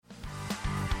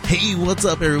Hey, what's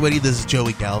up, everybody? This is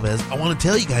Joey Galvez. I want to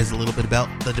tell you guys a little bit about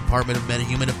the Department of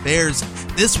Metahuman Affairs.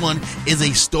 This one is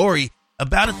a story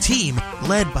about a team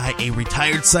led by a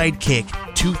retired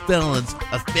sidekick, 2 felons,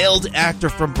 a failed actor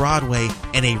from Broadway,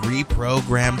 and a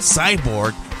reprogrammed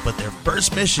cyborg. But their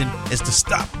first mission is to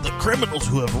stop the criminals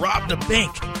who have robbed a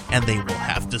bank, and they will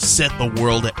have to set the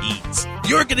world at ease.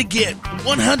 You're going to get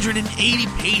 180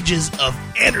 pages of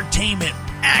entertainment,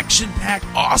 action-packed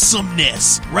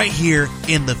awesomeness right here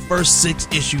in the first 6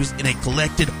 issues in a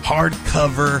collected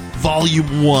hardcover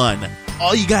volume 1.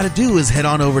 All you got to do is head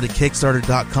on over to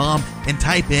Kickstarter.com and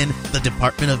type in the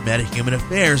Department of Metahuman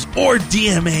Affairs or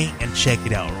DMA and check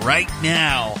it out right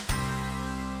now.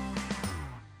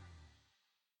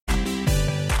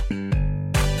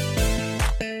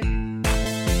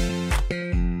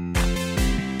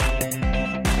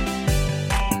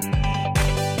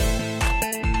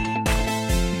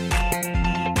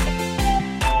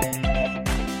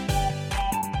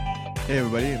 Hey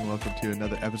everybody, and welcome to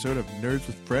another episode of Nerds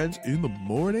with Friends in the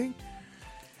Morning.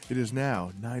 It is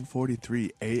now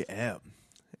 9:43 a.m.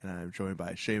 and I'm joined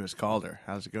by Seamus Calder.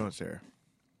 How's it going, sir?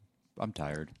 I'm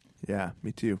tired. Yeah,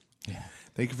 me too. Yeah.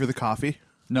 Thank you for the coffee.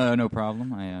 No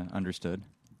problem. I understood.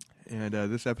 And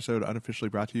this episode unofficially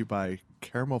brought to you by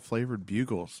Caramel Flavored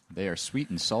Bugles. They are sweet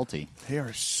and salty. They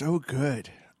are so good.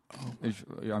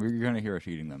 You're going to hear us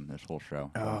eating them this whole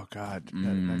show. Oh God,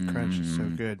 that crunch is so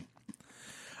good.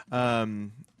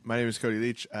 My name is Cody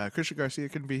Leach. Christian Garcia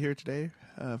couldn't be here today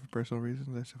for personal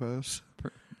reasons, I suppose.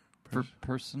 For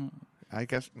personal? I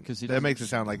guess 'Cause he that makes it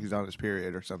sound like he's on his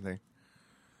period or something,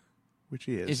 which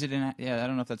he is. Is it? Yeah, I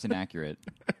don't know if that's inaccurate.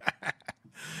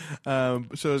 So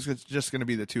it's just going to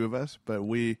be the two of us, but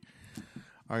we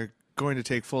are going to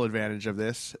take full advantage of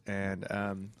this, and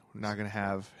we're not going to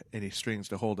have any strings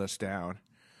to hold us down.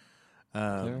 There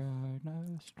are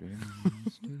no strings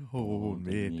to Hold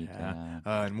me down.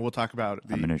 And we'll talk about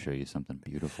the... I'm going to show you something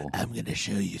beautiful. I'm going to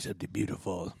show you something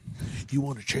beautiful. You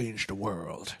want to change the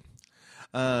world.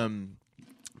 Yeah,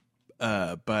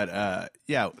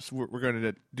 so we're going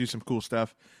to do some cool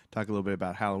stuff, talk a little bit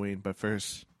about Halloween, but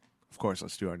first, of course,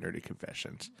 let's do our nerdy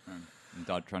confessions.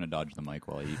 I'm trying to dodge the mic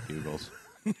while I eat bugles.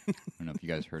 I don't know if you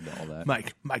guys heard all that.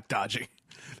 Mike dodging.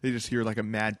 They just hear like a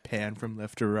mad pan from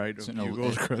left to right of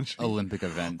bugles crunching. Olympic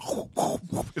event.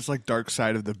 It's like Dark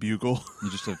Side of the Bugle.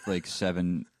 You just have like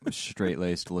 7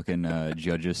 straight-laced looking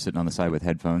judges sitting on the side with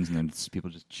headphones, and then it's people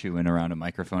just chewing around a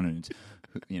microphone, and it's,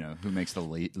 who makes the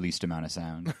least amount of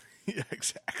sound. Yeah,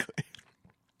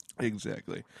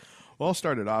 exactly. Well, I'll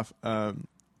start it off. I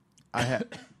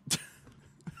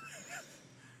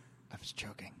was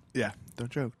joking. Yeah, don't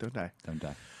joke, don't die. Don't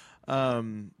die.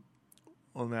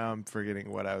 Well, now I'm forgetting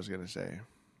what I was going to say.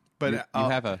 But I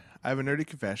have a nerdy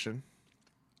confession,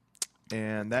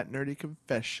 and that nerdy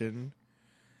confession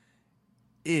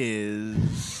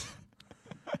is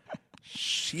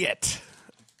shit.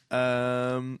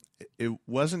 It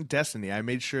wasn't Destiny. I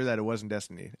made sure that it wasn't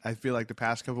Destiny. I feel like the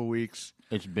past couple weeks,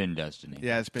 it's been Destiny.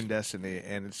 Yeah, it's been Destiny,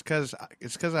 and it's because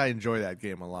I enjoy that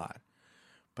game a lot.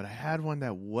 But I had one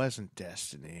that wasn't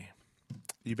Destiny.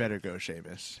 You better go,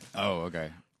 Seamus. Oh,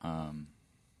 okay. I'm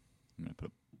gonna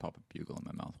pop a bugle in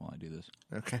my mouth while I do this.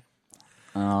 Okay.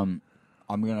 I'm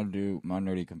gonna do my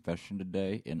nerdy confession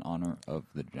today in honor of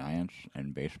the Giants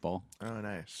and baseball. Oh,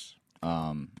 nice.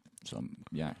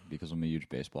 Because I'm a huge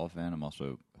baseball fan, I'm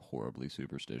also horribly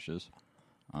superstitious.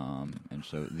 And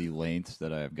so the lengths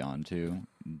that I have gone to,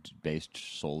 based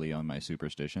solely on my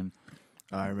superstition.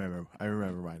 I remember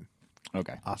mine.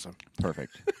 Okay. Awesome.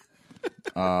 Perfect.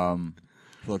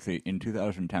 Let's see. In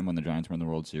 2010, when the Giants were in the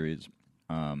World Series,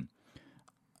 I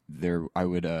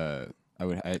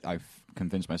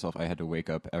convinced myself I had to wake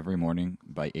up every morning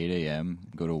by 8 a.m.,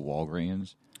 go to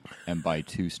Walgreens, and buy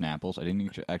 2 Snapples. I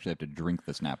didn't actually have to drink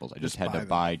the Snapples. I just had to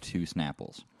buy 2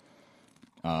 Snapples.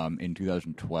 In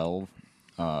 2012,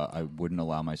 I wouldn't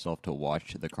allow myself to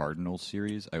watch the Cardinals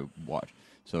series.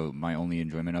 So my only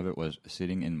enjoyment of it was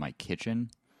sitting in my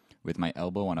kitchen with my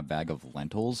elbow on a bag of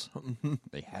lentils.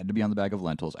 They had to be on the bag of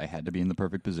lentils. I had to be in the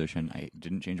perfect position. I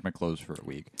didn't change my clothes for a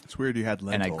week. It's weird you had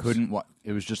lentils. And I couldn't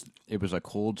it was a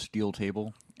cold steel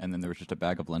table, and then there was just a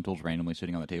bag of lentils randomly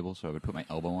sitting on the table, so I would put my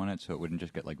elbow on it so it wouldn't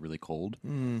just get like really cold.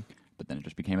 But then it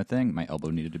just became a thing. My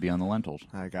elbow needed to be on the lentils.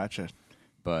 I gotcha.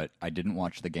 But I didn't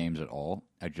watch the games at all.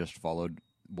 I just followed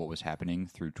what was happening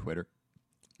through Twitter.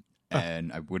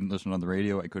 And I wouldn't listen on the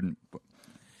radio. I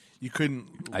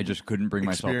just couldn't bring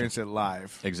myself to experience it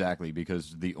live. Exactly,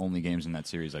 because the only games in that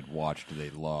series I'd watched,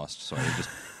 they lost. So I just,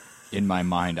 in my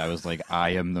mind, I was like,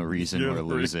 I am the reason we're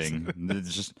losing.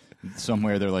 It's just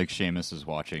somewhere they're like, Seamus is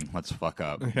watching. Let's fuck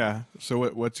up. Yeah. So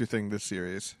what's your thing this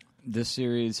series? This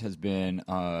series has been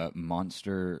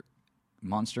Monster.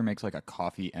 Monster makes like a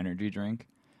coffee energy drink.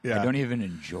 Yeah. I don't even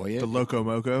enjoy it. The Loco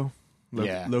Moco.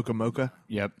 Yeah. Loco Mocha.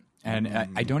 Yep. And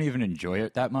I don't even enjoy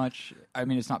it that much. I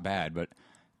mean, it's not bad, but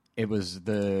it was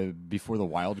before the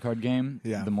wild card game.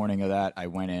 Yeah. The morning of that, I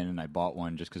went in and I bought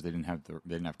one just because they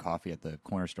didn't have coffee at the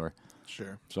corner store.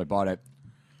 Sure. So I bought it.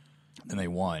 Then they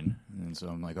won, and so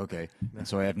I'm like, okay. And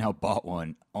so I have now bought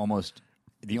one. Almost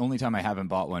the only time I haven't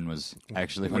bought one was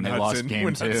actually when they lost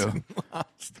game 2.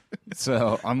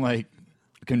 So I'm like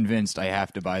convinced I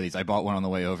have to buy these. I bought one on the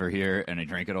way over here, and I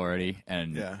drank it already.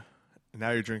 And Yeah.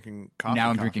 Now you're drinking coffee. now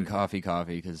I'm drinking coffee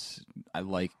because I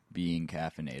like being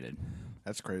caffeinated.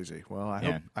 That's crazy. Well,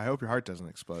 I hope your heart doesn't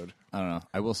explode. I don't know.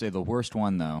 I will say the worst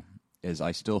one though is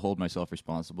I still hold myself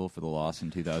responsible for the loss in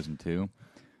 2002.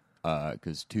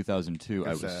 Because 2002, I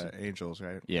was Angels,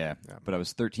 right? Yeah, but I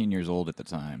was 13 years old at the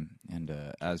time, and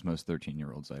as most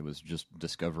 13-year-olds, I was just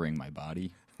discovering my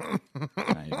body.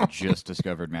 I had just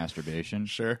discovered masturbation.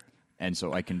 Sure. And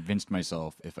so I convinced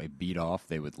myself if I beat off,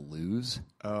 they would lose.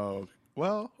 Oh,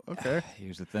 well, okay.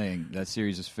 Here's the thing: that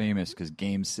series is famous because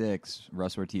Game 6,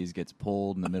 Russ Ortiz gets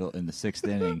pulled in the 6th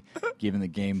inning, given the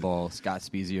game ball. Scott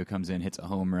Spezio comes in, hits a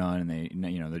home run, and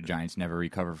the Giants never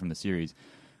recover from the series.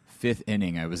 5th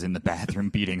inning, I was in the bathroom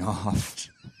beating off.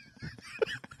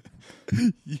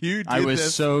 I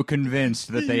was so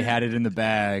convinced that they had it in the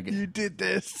bag. You did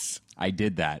this. I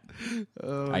did that.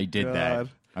 Oh, I did that.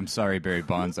 I'm sorry, Barry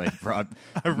Bonds. I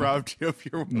robbed you of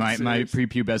your my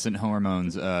prepubescent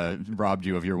hormones robbed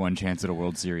you of your one chance at a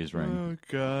World Series ring. Oh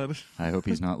God! I hope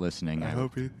he's not listening. I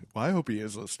hope he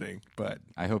is listening, but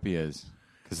I hope he is,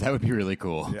 because that would be really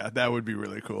cool. Yeah, that would be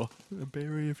really cool.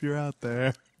 Barry, if you're out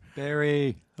there.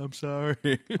 Barry, I'm sorry.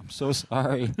 I'm so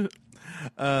sorry.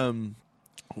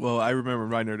 Well, I remember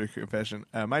my nerdy confession.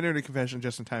 My nerdy confession,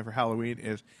 just in time for Halloween,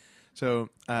 is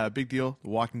big deal. The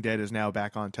Walking Dead is now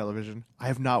back on television. I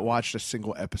have not watched a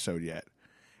single episode yet,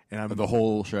 and I'm the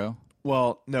whole show.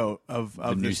 Well, no, of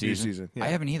the new season. Yeah. I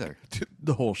haven't either.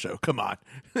 The whole show. Come on.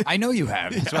 I know you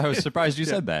have. That's why I was surprised you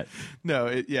said that.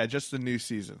 No, just the new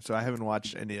season. So I haven't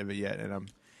watched any of it yet, and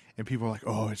people are like,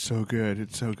 "Oh, it's so good,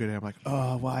 it's so good." And I'm like,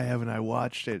 "Oh, why haven't I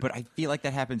watched it?" But I feel like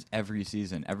that happens every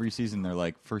season. Every season, they're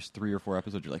like first 3 or 4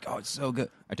 episodes. You're like, "Oh, it's so good."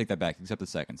 I take that back, except the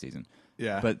 2nd season.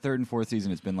 Yeah. But 3rd and 4th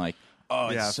season, it's been like, "Oh,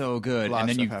 it's so good," and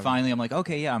then you finally, I'm like,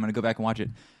 "Okay, yeah, I'm gonna go back and watch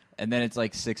it." And then it's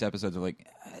like 6 episodes of like,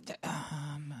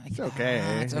 it's okay.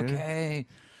 It's okay.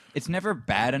 It's never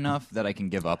bad enough that I can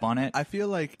give up on it. I feel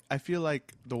like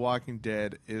The Walking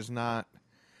Dead is not.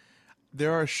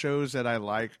 There are shows that I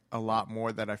like a lot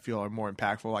more that I feel are more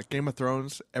impactful. Like Game of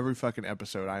Thrones, every fucking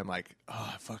episode, I'm like,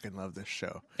 oh, I fucking love this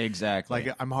show. Exactly.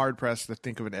 Like, I'm hard pressed to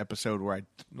think of an episode where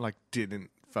I didn't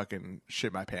fucking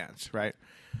shit my pants, right?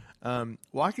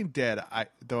 Walking Dead,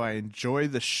 though I enjoy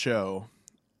the show,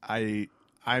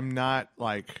 I'm not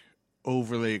like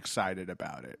overly excited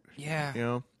about it. Yeah. You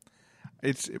know?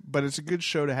 But it's a good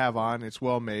show to have on. It's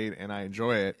well made, and I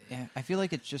enjoy it. Yeah, I feel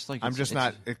like it's just like I'm just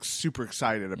not super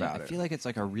excited about it. I feel like it's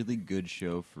like a really good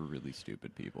show for really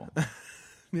stupid people.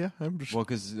 Yeah, I'm just well,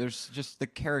 because there's just the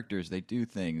characters. They do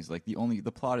things like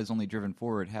the plot is only driven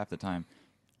forward half the time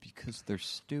because they're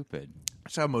stupid.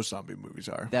 That's how most zombie movies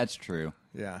are. That's true.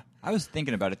 Yeah, I was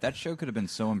thinking about it. That show could have been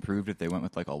so improved if they went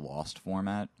with like a Lost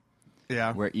format.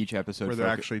 Yeah, where each episode where they're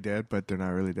actually dead, but they're not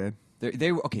really dead.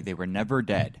 They were never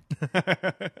dead.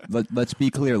 Let's be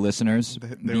clear, listeners.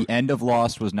 The end of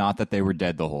Lost was not that they were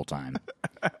dead the whole time.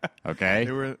 Okay?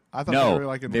 I thought they were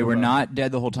like in they were not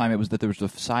dead the whole time. It was that there was the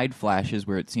side flashes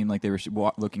where it seemed like they were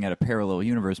looking at a parallel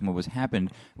universe, and what was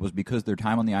happened was because their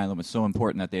time on the island was so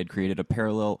important that they had created a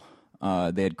parallel.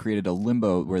 They had created a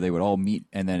limbo where they would all meet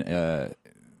and then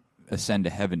ascend to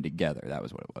heaven together. That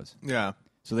was what it was. Yeah.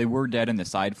 So they were dead in the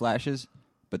side flashes.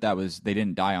 But they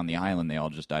didn't die on the island. They all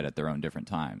just died at their own different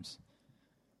times.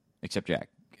 Except Jack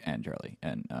and Charlie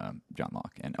and John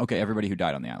Locke. And, okay, everybody who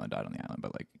died on the island,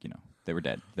 but, like, they were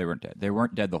dead. They weren't dead. They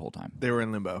weren't dead the whole time. They were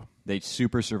in limbo. They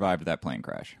super survived that plane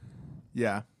crash.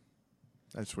 Yeah.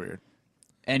 That's weird.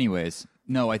 Anyways,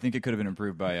 no, I think it could have been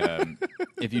improved by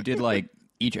if you did, like,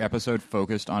 each episode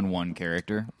focused on one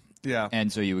character. Yeah. And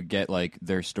so you would get, like,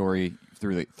 their story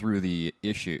through the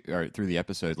issue or through the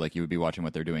episode, like you would be watching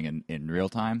what they're doing in real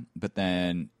time, but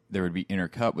then there would be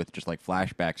intercut with just like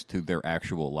flashbacks to their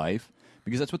actual life,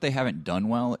 because that's what they haven't done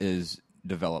well is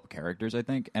develop characters, I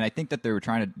think. And I think that they were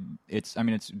trying to it's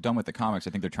done with the comics.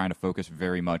 I think they're trying to focus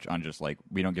very much on just like,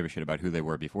 we don't give a shit about who they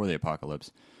were before the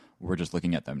apocalypse. We're just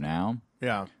looking at them now.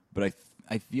 Yeah. But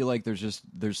I feel like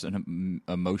there's an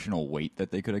emotional weight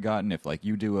that they could have gotten if like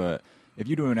you do if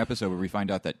you do an episode where we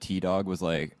find out that T-Dog was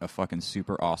like a fucking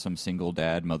super awesome single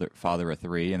dad, father of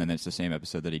 3, and then it's the same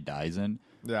episode that he dies in.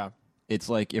 Yeah. It's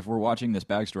like if we're watching this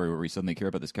backstory where we suddenly care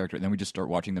about this character, and then we just start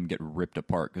watching them get ripped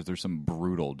apart because there's some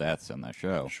brutal deaths on that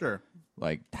show. Sure.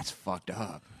 Like, that's fucked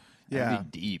up. Yeah.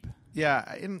 That'd be deep.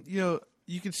 Yeah, and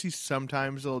you can see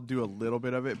sometimes they'll do a little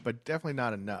bit of it, but definitely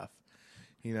not enough.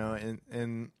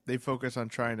 And they focus on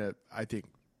trying to, I think,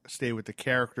 stay with the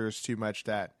characters too much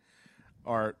that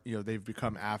are, they've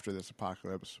become after this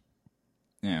apocalypse.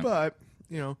 Yeah. But,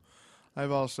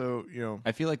 I've also,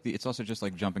 I feel like it's also just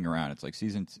like jumping around. It's like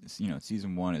season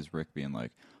 1 is Rick being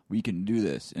like, we can do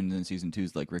this, and then season 2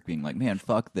 is like Rick being like, man,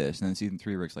 fuck this, and then season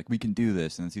 3 Rick's like, we can do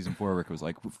this, and then season 4 Rick was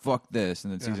like, fuck this,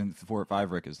 and then season 4 or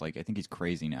 5 Rick is like, I think he's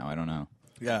crazy now. I don't know.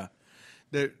 Yeah,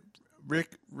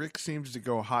 Rick seems to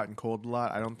go hot and cold a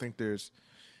lot. I don't think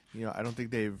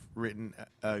they've written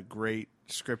a great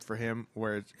script for him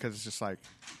because it's just like,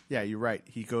 yeah, you're right.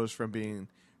 He goes from being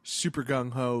super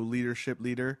gung ho leadership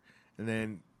leader, and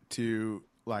then to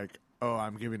like, oh,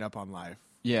 I'm giving up on life.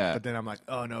 Yeah. But then I'm like,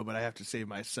 oh no, but I have to save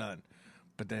my son.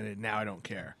 But then now I don't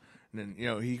care. And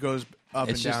then he goes up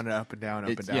and down and up and down, up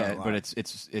and down. Yeah, but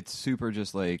it's super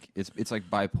just like it's like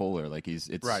bipolar. Like it's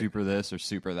right. super this or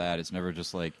super that. It's never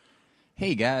just like,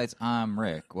 hey guys, I'm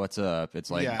Rick. What's up? It's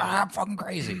like, I'm fucking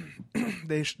crazy.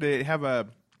 They have a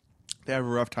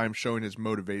rough time showing his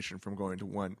motivation from going to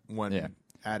one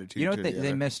attitude. You know what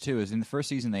they missed too is in the first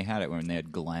season they had it when they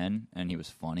had Glenn and he was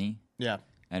funny. Yeah.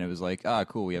 And it was like,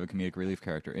 cool, we have a comedic relief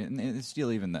character. And it's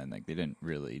still, even then, like, they didn't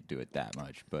really do it that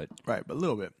much. But right, but a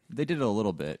little bit. They did it a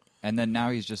little bit. And then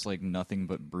now he's just, like, nothing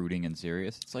but brooding and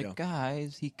serious. It's like,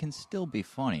 guys, he can still be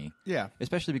funny. Yeah.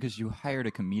 Especially because you hired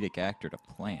a comedic actor to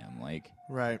play him. Like,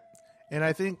 right. And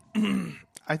I think,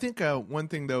 one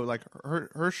thing, though, like,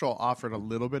 Herschel offered a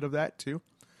little bit of that, too,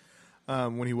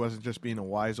 when he wasn't just being a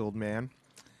wise old man.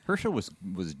 Herschel was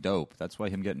dope. That's why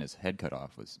him getting his head cut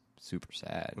off was super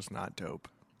sad. It was not dope.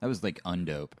 That was like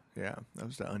undope. Yeah, that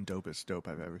was the undopest dope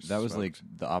I've ever seen. That was like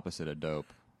the opposite of dope.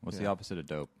 What's the opposite of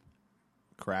dope?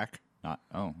 Crack. Not.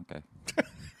 Oh, okay.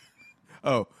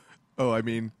 Oh, I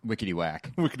mean wickety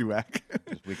whack. Wickety whack.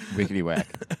 Wickety whack.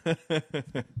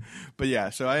 But yeah,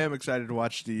 so I am excited to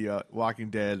watch the Walking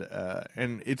Dead,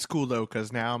 and it's cool though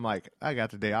because now I'm like, I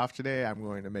got the day off today. I'm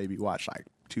going to maybe watch like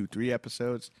 2-3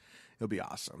 episodes. It'll be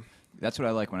awesome. That's what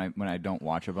I like when I don't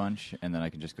watch a bunch and then I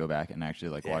can just go back and actually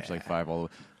like watch like 5 all the way.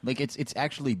 Like it's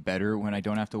actually better when I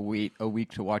don't have to wait a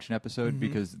week to watch an episode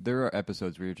because there are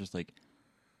episodes where you're just like,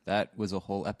 that was a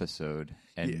whole episode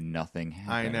and nothing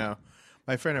happened. I know.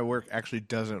 My friend at work actually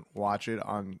doesn't watch it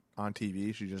on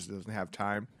TV. She just doesn't have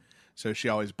time. So she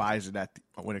always buys it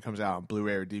when it comes out on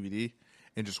Blu-ray or DVD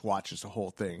and just watches the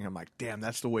whole thing. I'm like, damn,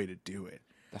 that's the way to do it.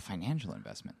 The financial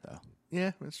investment, though.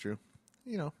 Yeah, that's true.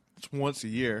 It's once a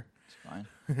year. It's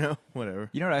fine. Whatever.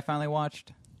 You know what I finally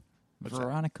watched? What's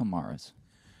Veronica Mars.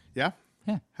 Yeah?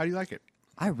 Yeah. How do you like it?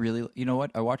 You know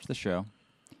what? I watched the show.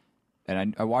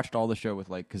 And I watched all the show with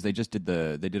because they just did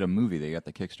a movie. They got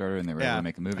the Kickstarter and they were able to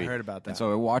make a movie. I heard about that. And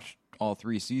so I watched all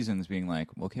 3 seasons being like,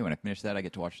 well, okay, when I finish that, I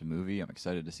get to watch the movie. I'm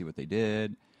excited to see what they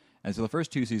did. And so the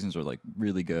first 2 seasons are like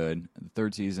really good. The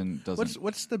 3rd season doesn't.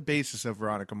 What's the basis of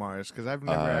Veronica Mars? Because I've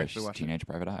never actually watched Teenage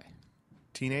Private Eye.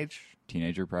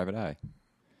 Teenager Private Eye.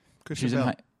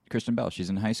 Kristen Bell. She's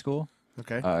in high school.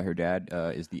 Okay. Her dad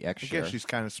is the ex-sheriff. I guess she's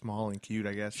kind of small and cute,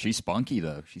 I guess. She's spunky,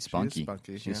 though. She's spunky.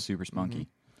 She's super spunky. Mm-hmm.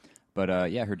 But,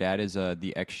 her dad is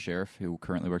the ex-sheriff who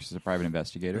currently works as a private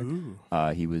investigator.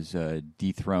 He was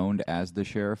dethroned as the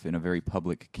sheriff in a very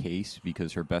public case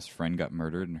because her best friend got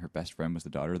murdered, and her best friend was the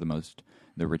daughter of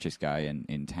the richest guy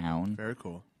in town. Very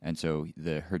cool. And so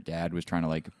her dad was trying to,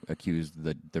 like, accuse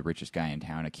the richest guy in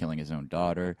town of killing his own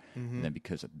daughter. Mm-hmm. And then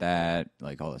because of that,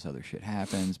 like, all this other shit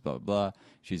happens, blah, blah, blah.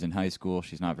 She's in high school.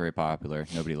 She's not very popular.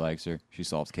 Nobody likes her. She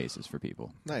solves cases for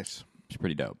people. Nice. It's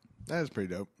pretty dope. That is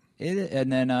pretty dope.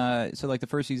 And then, so like the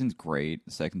first season's great,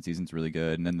 the second season's really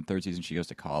good, and then the 3rd season she goes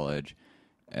to college,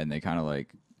 and they kind of like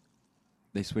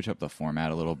they switch up the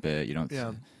format a little bit. I don't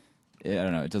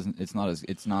know.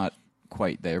 It's not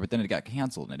quite there, but then it got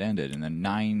canceled and it ended, and then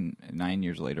nine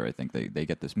years later, I think they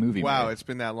get this movie. Wow, made. It's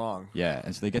been that long. Yeah,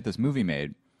 and so they get this movie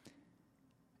made.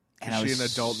 Is she an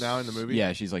adult now in the movie?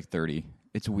 Yeah, she's like 30.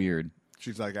 It's weird.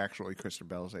 She's like actually Kristen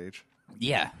Bell's age.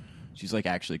 Yeah, she's like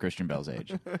actually Christian Bell's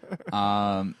age.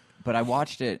 But I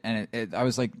watched it, and I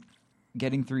was like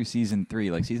getting through season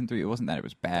 3. Like season 3, it wasn't that it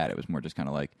was bad. It was more just kind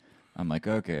of like, I'm like,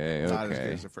 okay. Not as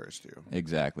good as the first 2.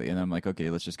 Exactly. And then I'm like,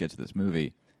 okay, let's just get to this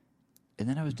movie. And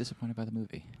then I was disappointed by the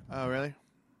movie. Oh, really?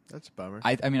 That's a bummer.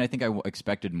 I mean, I think I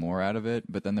expected more out of it,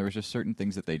 but then there was just certain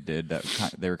things that they did that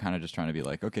they were kind of just trying to be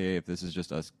like, okay, if this is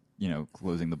just us,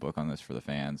 closing the book on this for the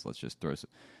fans. Let's just throw.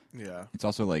 Yeah. It's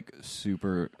also like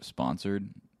super sponsored.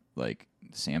 Like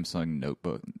Samsung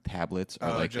notebook tablets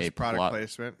are like just a product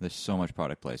placement. There's so much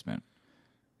product placement.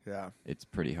 Yeah. It's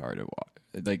pretty hard to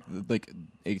watch. Like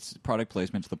it's product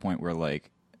placement to the point where like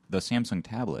the Samsung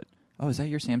tablet. Oh, is that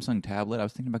your Samsung tablet? I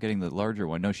was thinking about getting the larger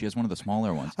one. No, she has one of the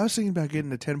smaller ones. I was thinking about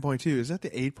getting the 10.2. Is that the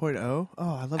 8.0? Oh,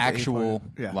 I love actual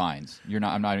the 8.0. lines.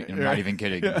 I'm not even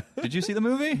kidding. Yeah. Did you see the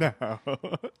movie? No.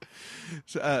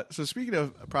 So speaking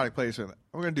of product placement,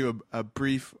 we're going to do a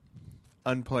brief,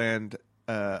 unplanned,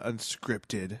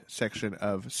 unscripted section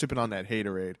of Sipping on That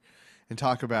Haterade and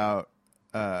talk about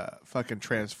fucking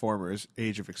Transformers: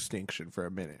 Age of Extinction for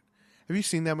a minute. Have you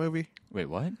seen that movie? Wait,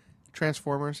 what?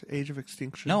 Transformers: Age of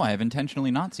Extinction? No, I have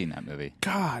intentionally not seen that movie.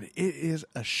 God, it is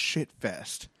a shit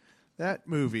fest. That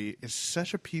movie is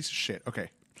such a piece of shit. Okay,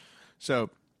 so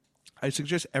I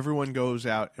suggest everyone goes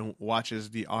out and watches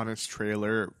the honest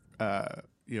trailer,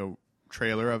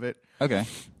 trailer of it. Okay.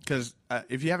 Because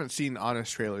if you haven't seen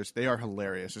honest trailers, they are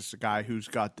hilarious. It's a guy who's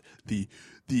got the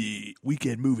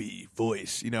weekend movie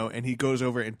voice, and he goes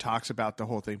over and talks about the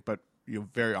whole thing, but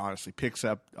very honestly picks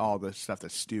up all the stuff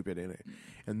that's stupid in it.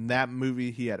 And that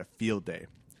movie, he had a field day.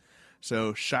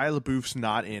 So Shia LaBeouf's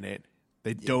not in it.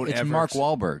 They don't. It's Mark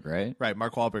Wahlberg, right? Right,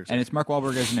 Mark Wahlberg, and it's Mark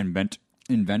Wahlberg as an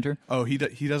inventor. Oh, he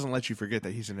doesn't let you forget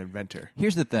that he's an inventor.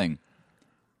 Here's the thing.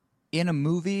 In a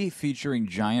movie featuring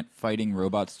giant fighting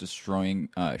robots destroying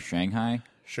Shanghai,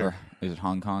 sure, or is it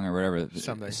Hong Kong or whatever,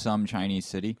 something, some Chinese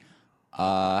city,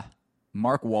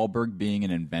 Mark Wahlberg being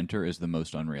an inventor is the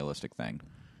most unrealistic thing.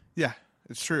 Yeah,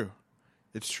 it's true.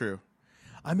 It's true.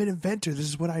 I'm an inventor. This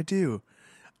is what I do.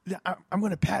 I'm going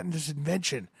to patent this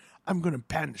invention. I'm going to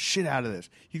patent the shit out of this.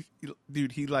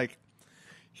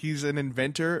 He's an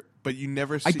inventor, but you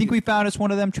never see... I think we found us one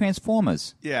of them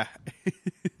Transformers. Yeah.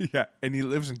 Yeah, and he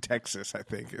lives in Texas, I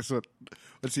think. Is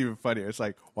what's even funnier. It's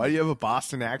like, why do you have a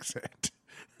Boston accent?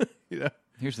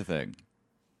 Here's the thing.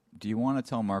 Do you want to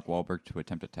tell Mark Wahlberg to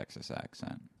attempt a Texas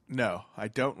accent? No, I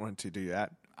don't want to do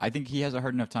that. I think he has a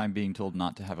hard enough time being told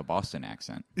not to have a Boston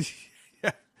accent.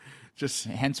 Yeah.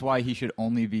 Hence why he should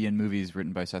only be in movies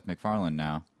written by Seth MacFarlane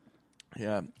now.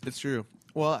 Yeah, it's true.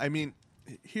 Well, I mean,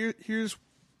 here's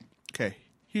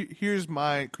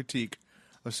my critique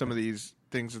of some of these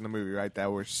things in the movie, right,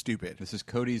 that were stupid. This is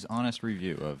Cody's honest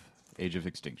review of Age of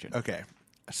Extinction. Okay.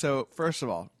 So, first of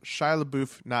all, Shia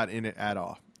LaBeouf not in it at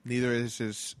all. Neither is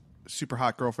his super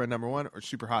hot girlfriend number 1 or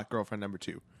super hot girlfriend number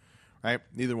 2. Right?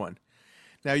 Neither one.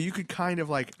 Now, you could kind of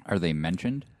like... Are they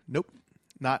mentioned? Nope.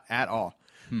 Not at all.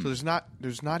 So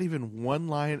there's not even one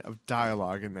line of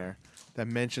dialogue in there that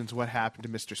mentions what happened to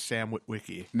Mr. Sam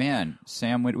Witwicky. Man,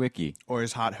 Sam Witwicky. Or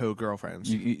his hot hoe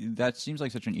girlfriends. That seems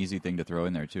like such an easy thing to throw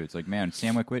in there, too. It's like, man,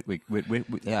 Sam Witwicky.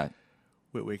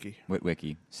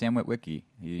 Witwicky. Sam Witwicky.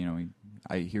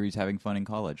 I hear he's having fun in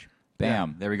college. Bam.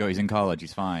 Yeah. There we go. He's in college.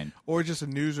 He's fine. Or just a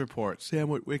news report. Sam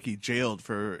Witwicky jailed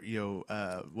for,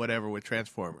 whatever with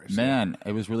Transformers. Man,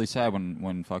 it was really sad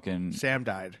when fucking... Sam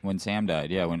died. When Sam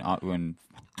died, yeah. When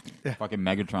fucking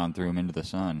Megatron threw him into the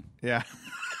sun. Yeah.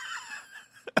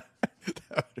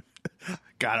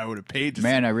 God, I would have paid to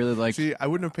Man, I really like... See, I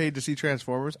wouldn't have paid to see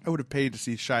Transformers. I would have paid to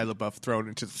see Shia LaBeouf thrown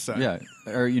into the sun. Yeah.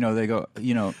 Or, they go,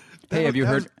 hey, have you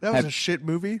heard... That was a shit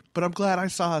movie, but I'm glad I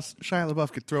saw Shia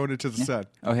LaBeouf get thrown into the sun.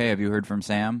 Oh, hey, have you heard from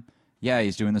Sam? Yeah,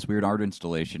 he's doing this weird art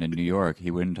installation in New York.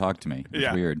 He wouldn't talk to me.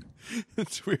 It's weird.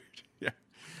 It's weird, yeah.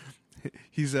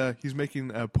 He's making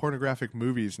pornographic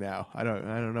movies now. I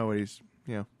don't know what he's...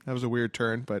 that was a weird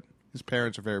turn, but his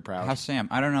parents are very proud. How's Sam?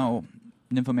 I don't know.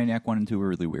 Nymphomaniac 1 and 2 were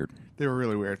really weird. They were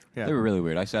really weird, yeah. They were really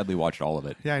weird. I sadly watched all of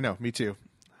it. Yeah, I know. Me too.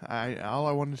 All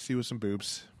I wanted to see was some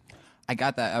boobs. I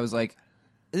got that. I was like...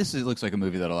 looks like a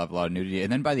movie that'll have a lot of nudity. And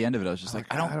then by the end of it, I was just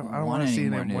like, I don't want to see any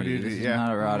more nudity. This is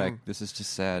not erotic. This is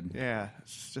just sad. Yeah,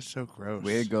 it's just so gross.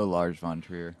 Way to go, Lars von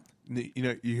Trier. You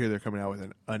hear they're coming out with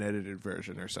an unedited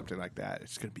version or something like that.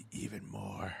 It's going to be even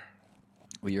more.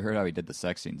 Well, you heard how he did the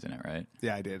sex scenes in it, right?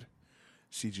 Yeah, I did.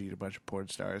 CG'd a bunch of porn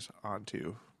stars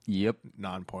onto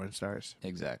non-porn stars.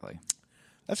 Exactly.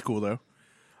 That's cool, though.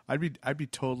 I'd be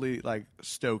totally like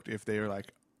stoked if they were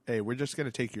like, hey, we're just going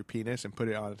to take your penis and put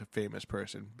it on a famous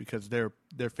person because their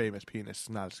famous penis is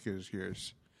not as good as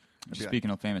yours. Speaking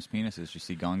of famous penises, did you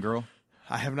see Gone Girl?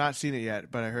 I have not seen it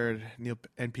yet, but I heard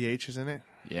NPH is in it.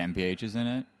 Yeah, NPH is in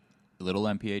it. Little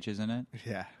NPH is in it.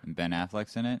 Yeah. And Ben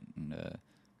Affleck's in it. And,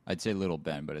 I'd say Little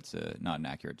Ben, but it's not an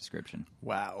accurate description.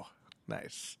 Wow.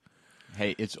 Nice.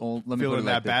 Hey, it's old. Let me Feeling put it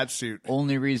that like bad suit.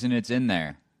 Only reason it's in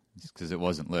there is because it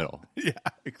wasn't little. Yeah,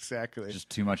 exactly. Just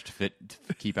too much to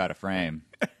keep out of frame.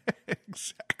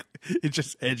 Exactly. It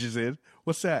just edges in.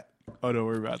 What's that? Oh, don't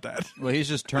worry about that. Well, he's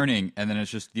just turning, and then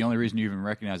it's just the only reason you even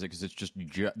recognize it because it's just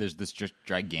there's this just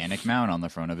gigantic mound on the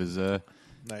front of his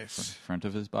Nice. front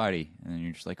of his body, and then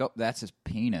you're just like, oh, that's his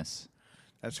penis.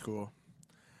 That's cool.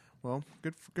 Well,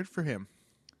 good for him.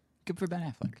 Good for Ben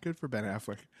Affleck. Good for Ben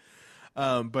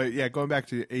Affleck. But yeah, going back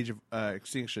to Age of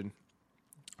Extinction,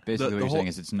 Basically, what you're saying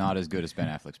is it's not as good as Ben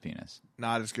Affleck's penis.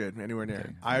 not as good anywhere near. Okay.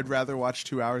 I'd rather watch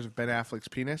 2 hours of Ben Affleck's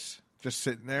penis just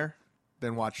sitting there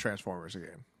than watch Transformers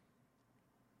again.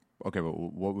 Okay, but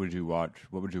what would you watch?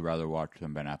 What would you rather watch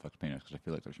than Ben Affleck's penis? Because I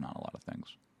feel like there's not a lot of things.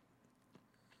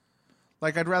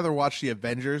 Like, I'd rather watch the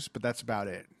Avengers, but that's about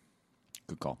it.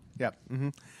 Good call. Yep. Mm-hmm.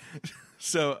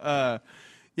 So,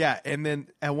 yeah, and then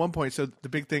at one point, so the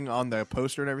big thing on the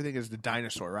poster and everything is the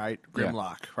dinosaur, right?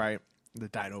 Grimlock, right? The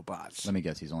Dinobots. Let me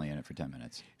guess, he's only in it for 10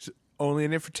 minutes. So only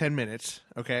in it for 10 minutes,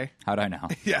 okay? How'd I know?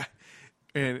 Yeah.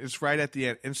 And it's right at the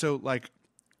end. And so, like,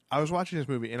 I was watching this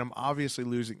movie, and I'm obviously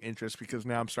losing interest because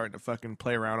now I'm starting to fucking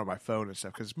play around on my phone and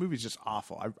stuff because this movie's just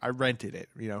awful. I rented it,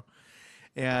 you know?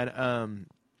 And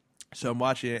so I'm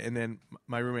watching it, and then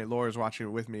my roommate Laura's watching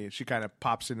it with me, and she kind of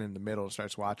pops in the middle and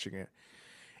starts watching it.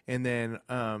 And then,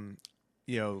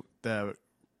 you know,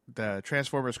 the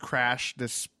Transformers crash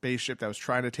this spaceship that was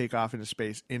trying to take off into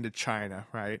space into China,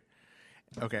 right?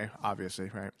 Okay, obviously,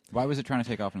 right? Why was it trying to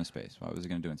take off into space? What was it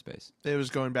going to do in space? It was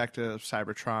going back to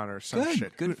Cybertron or some Good,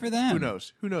 shit. good for them. Who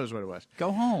knows? Who knows what it was?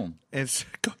 Go home. And so,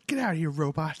 get out of here,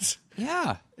 robots.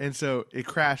 Yeah. And so it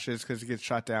crashes because it gets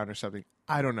shot down or something.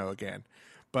 I don't know again.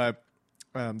 But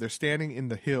they're standing in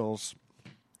the hills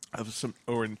of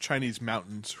or in Chinese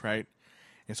mountains, right?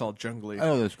 It's all jungly.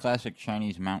 Oh, those classic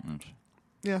Chinese mountains.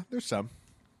 Yeah, there's some.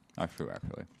 That's true,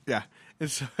 actually. Yeah.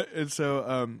 And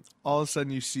so all of a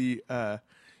sudden you see,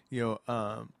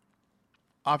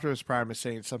 Optimus Prime is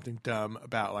saying something dumb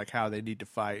about like how they need to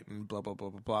fight and blah, blah, blah,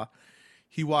 blah, blah.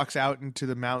 He walks out into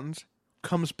the mountains,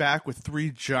 comes back with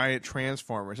 3 giant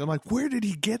Transformers. I'm like, where did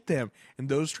he get them? And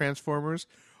those Transformers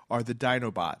are the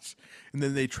Dinobots. And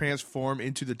then they transform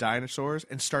into the dinosaurs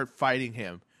and start fighting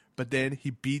him. But then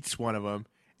he beats one of them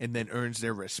and then earns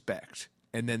their respect.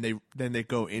 And then they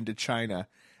go into China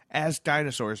as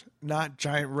dinosaurs, not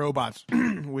giant robots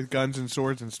with guns and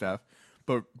swords and stuff,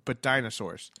 but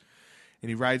dinosaurs. And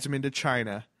he rides them into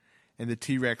China, and the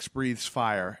T-Rex breathes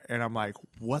fire. And I'm like,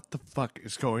 what the fuck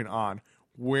is going on?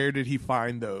 Where did he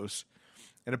find those?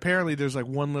 And apparently there's like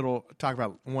one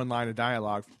line of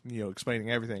dialogue, you know, explaining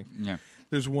everything. Yeah.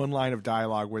 There's one line of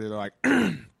dialogue where they're like,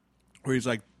 where he's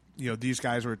like, you know, these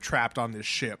guys were trapped on this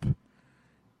ship.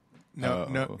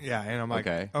 No, yeah. And I'm like,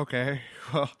 okay,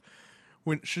 well,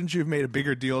 shouldn't you have made a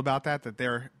bigger deal about that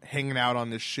they're hanging out on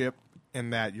this ship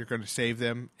and that you're going to save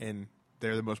them and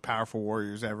they're the most powerful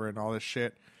warriors ever and all this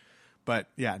shit? But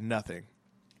yeah, nothing.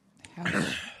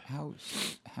 How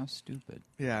stupid.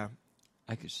 Yeah.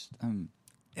 I just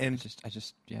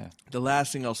yeah. The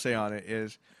last thing I'll say on it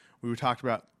is we talked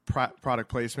about product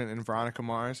placement in Veronica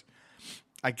Mars.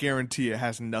 I guarantee it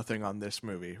has nothing on this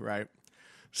movie, right?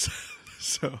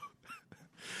 So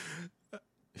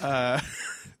I'm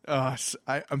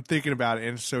thinking about it,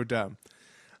 and it's so dumb.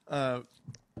 So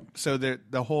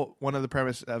one of the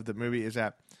premise of the movie is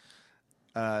that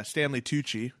Stanley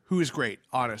Tucci, who is great,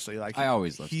 honestly, like I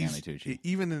always love Stanley Tucci.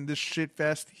 Even in this shit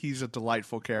fest, he's a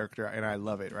delightful character, and I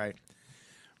love it, right?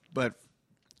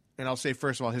 And I'll say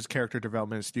first of all, his character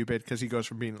development is stupid because he goes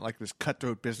from being like this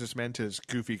cutthroat businessman to this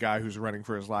goofy guy who's running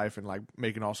for his life and like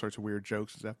making all sorts of weird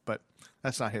jokes and stuff. But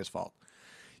that's not his fault.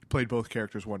 He played both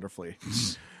characters wonderfully.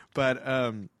 But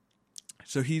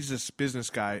so he's this business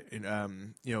guy,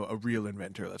 and you know, a real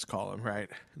inventor, let's call him, right?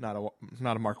 Not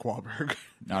a Mark Wahlberg.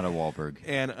 Not a Wahlberg.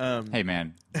 And hey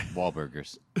man,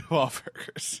 Wahlburgers.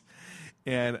 Wahlburgers.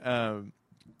 And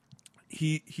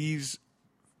he's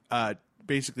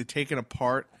basically taken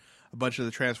apart a bunch of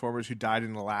the Transformers who died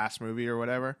in the last movie or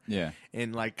whatever. Yeah.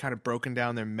 And like kind of broken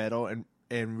down their metal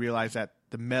and realized that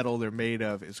the metal they're made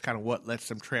of is kind of what lets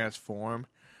them transform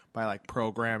by like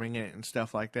programming it and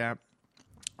stuff like that.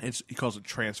 He calls it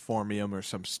transformium or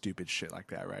some stupid shit like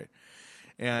that, right?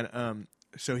 And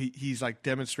so he's like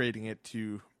demonstrating it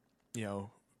to, you know,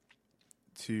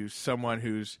 to someone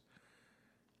who's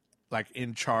like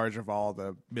in charge of all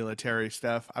the military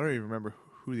stuff. I don't even remember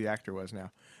who the actor was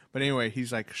now. But anyway,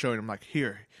 he's like showing him like,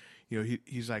 here, you know,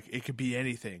 he's like, it could be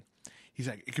anything. He's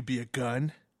like, it could be a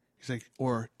gun. He's like,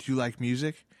 or do you like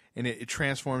music? And it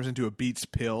transforms into a Beats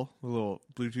pill, a little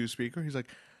Bluetooth speaker. He's like,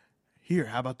 here,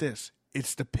 how about this?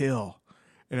 It's the pill.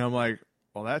 And I'm like,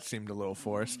 well, that seemed a little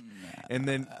forced. And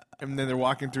then they're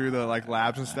walking through the like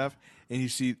labs and stuff, and you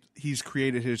see he's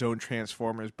created his own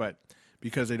Transformers, but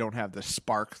because they don't have the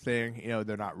spark thing. You know,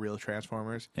 they're not real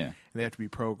Transformers. Yeah. And they have to be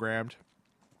programmed.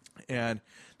 And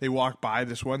they walk by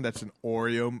this one that's an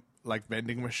Oreo like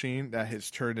vending machine that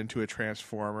has turned into a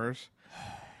Transformers.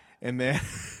 And then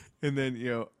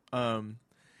they've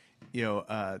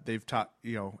taught,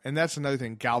 and that's another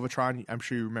thing. Galvatron, I'm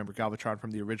sure you remember Galvatron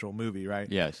from the original movie, right?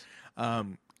 Yes.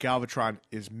 Galvatron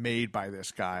is made by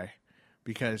this guy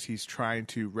because he's trying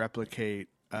to replicate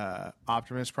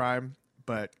Optimus Prime,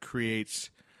 but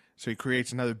he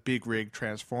creates another big rig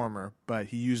Transformer, but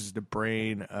he uses the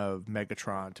brain of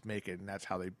Megatron to make it, and that's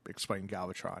how they explain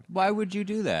Galvatron. Why would you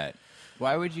do that?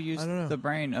 Why would you use the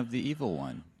brain of the evil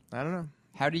one? I don't know.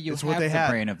 How do you It's have what they the had.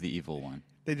 brain of the evil one?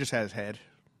 They just had his head.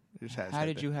 How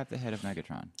did you have the head of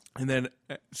Megatron? And then,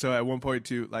 so at one point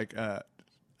too, like,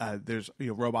 there's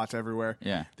robots everywhere.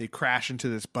 Yeah. They crash into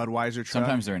this Budweiser truck.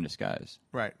 Sometimes they're in disguise.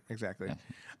 Right, exactly. Yeah.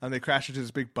 And they crash into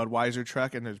this big Budweiser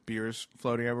truck, and there's beers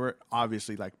floating everywhere.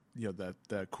 Obviously, like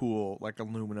the cool like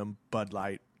aluminum Bud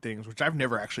Light things, which I've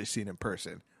never actually seen in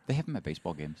person. They have them at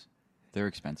baseball games. They're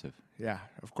expensive. Yeah,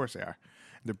 of course they are.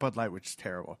 They're Bud Light, which is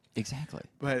terrible. Exactly.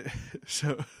 But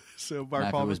so Mark Now, if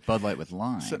it Wahlberg was Bud Light with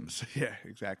lime. So, yeah,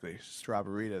 exactly.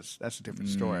 Strawberritas. That's a different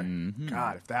story. Mm-hmm.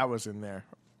 God, if that was in there,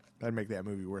 that'd make that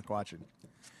movie worth watching.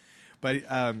 But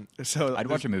so I'd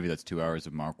watch a movie that's 2 hours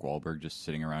of Mark Wahlberg just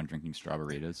sitting around drinking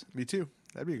Strawberritas. Me too.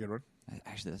 That'd be a good one.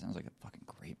 Actually, that sounds like a fucking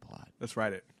great plot. Let's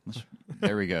write it.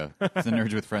 There we go. It's the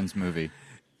Nerds with Friends movie.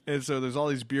 And so there's all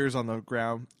these beers on the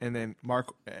ground, and then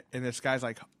this guy's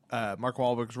like, Mark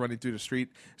Wahlberg's running through the street.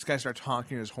 This guy starts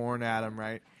honking his horn at him,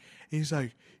 right? And he's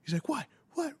like, what?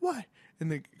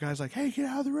 And the guy's like, hey, get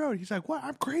out of the road. He's like, what?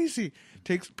 I'm crazy.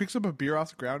 Picks up a beer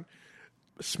off the ground,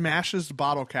 smashes the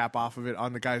bottle cap off of it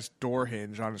on the guy's door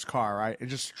hinge on his car, right? And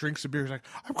just drinks the beer. He's like,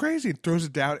 I'm crazy, and throws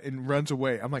it down and runs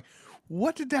away. I'm like,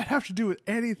 what did that have to do with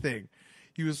anything?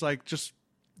 He was like just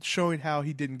showing how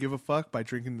he didn't give a fuck by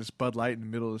drinking this Bud Light in the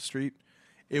middle of the street.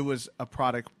 It was a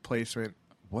product placement.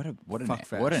 What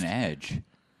Fuckfest. an edge.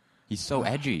 He's so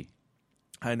edgy.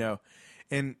 I know.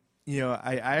 And,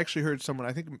 I actually heard someone,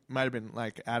 I think it might have been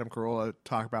like Adam Carolla,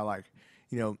 talk about like,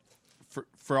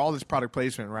 for all this product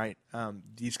placement, right?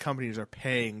 These companies are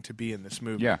paying to be in this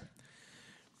movie. Yeah.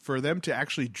 For them to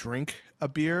actually drink a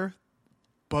beer,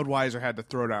 Budweiser had to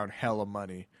throw down hella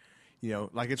money.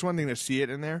 Like it's one thing to see it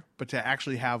in there, but to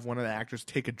actually have one of the actors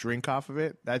take a drink off of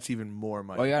it, that's even more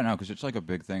money. Oh, yeah, no, because it's like a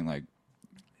big thing, like,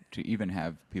 to even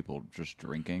have people just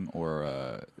drinking, or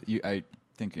I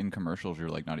think in commercials you're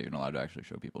like not even allowed to actually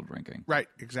show people drinking. Right,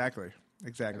 exactly.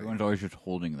 Everyone's always just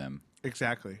holding them.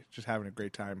 Exactly. Just having a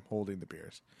great time holding the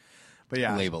beers. But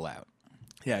yeah. Label out.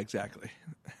 Yeah, exactly.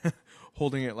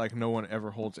 Holding it like no one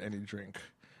ever holds any drink,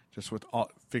 just with all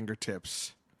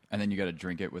fingertips. And then you got to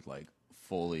drink it with like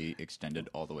fully extended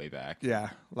all the way back. Yeah,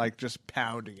 like just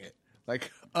pounding it,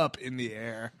 like up in the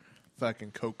air.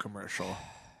 Fucking Coke commercial.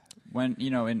 When,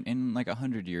 in like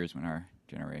 100 years, when our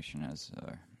generation has,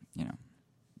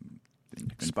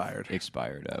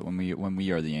 expired, when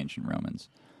we are the ancient Romans,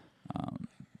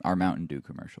 our Mountain Dew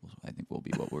commercials, I think, will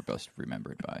be what we're best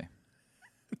remembered by.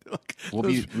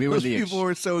 Those people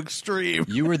were so extreme.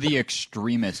 You were the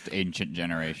extremist ancient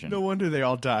generation. No wonder they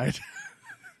all died.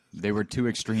 They were too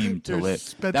extreme to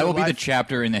live. That will be the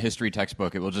chapter in the history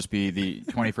textbook. It will just be the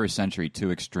 21st century,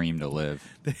 too extreme to live.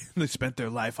 They spent their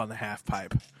life on the half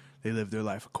pipe. They lived their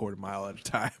life a quarter mile at a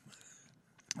time.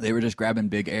 They were just grabbing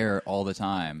big air all the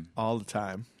time. All the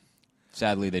time.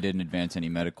 Sadly, they didn't advance any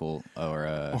medical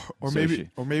or maybe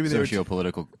they were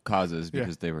socio-political causes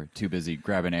because they were too busy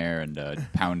grabbing air and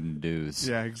pounding dues.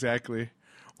 Yeah, exactly.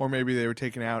 Or maybe they were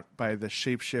taken out by the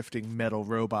shape-shifting metal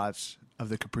robots of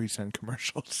the Capri Sun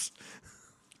commercials.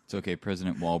 It's okay,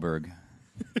 President Wahlberg.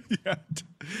 Yeah,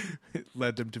 it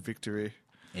led them to victory.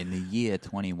 In the year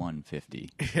 2150.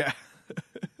 Yeah.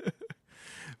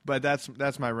 But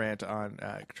that's my rant on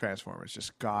Transformers.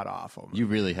 Just god awful. You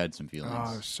really had some feelings.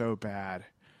 Oh, so bad.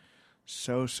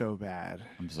 So bad.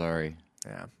 I'm sorry.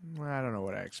 Yeah. Well, I don't know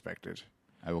what I expected.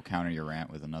 I will counter your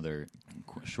rant with another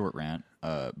short rant.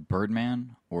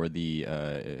 Birdman or the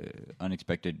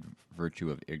Unexpected Virtue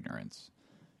of Ignorance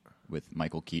with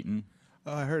Michael Keaton.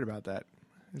 Oh, I heard about that.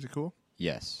 Is it cool?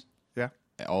 Yes. Yeah.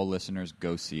 All listeners,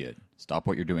 go see it. Stop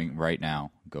what you're doing right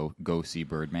now. Go see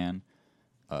Birdman.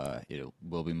 It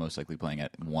will be most likely playing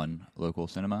at one local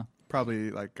cinema.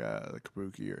 Probably like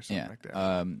Kabuki or something like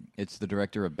that. It's the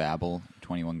director of Babel,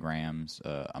 21 Grams,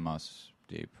 Amos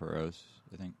de Perros,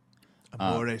 I think.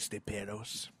 Amores de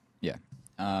Perros. Yeah.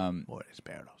 Amores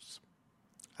Perros.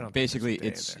 Basically,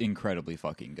 it's incredibly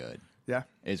fucking good. Yeah.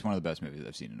 It's one of the best movies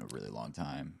I've seen in a really long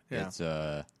time.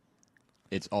 Yeah.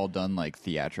 It's all done like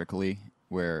theatrically.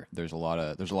 where there's a lot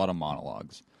of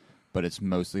monologues, but it's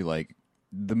mostly like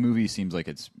the movie seems like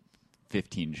it's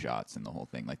 15 shots in the whole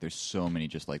thing. Like there's so many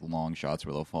just like long shots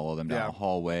where they'll follow them down a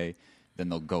hallway, then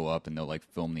they'll go up and they'll like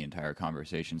film the entire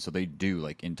conversation. So they do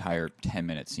like entire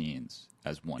 10-minute scenes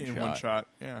as one shot.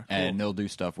 Yeah, and they'll do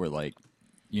stuff where like,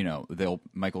 you know, they'll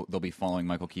be following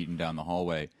Michael Keaton down the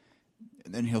hallway,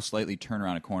 and then he'll slightly turn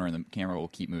around a corner and the camera will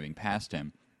keep moving past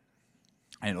him.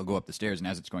 And it'll go up the stairs, and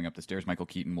as it's going up the stairs, Michael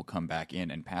Keaton will come back in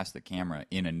and pass the camera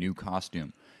in a new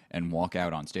costume and walk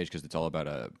out on stage because it's all about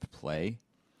a play.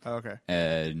 Oh, okay.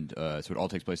 And so it all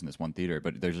takes place in this one theater,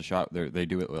 but there's a shot there. They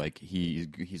do it like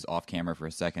he's off camera for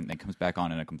a second, then comes back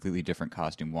on in a completely different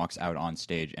costume, walks out on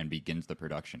stage, and begins the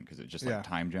production because it just like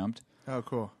time jumped. Oh,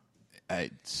 cool.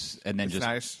 It's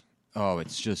nice. Oh,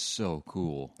 it's just so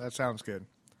cool. That sounds good.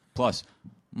 Plus,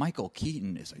 Michael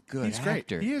Keaton is a good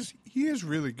actor. Great. He is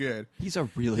really good. He's a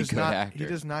really good actor. He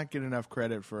does not get enough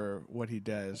credit for what he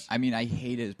does. I mean, I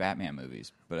hate his Batman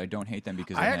movies, but I don't hate them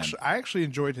because of him. I actually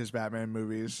enjoyed his Batman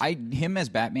movies. Him as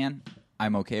Batman,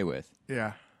 I'm okay with.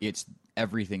 Yeah. It's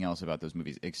everything else about those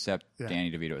movies except Danny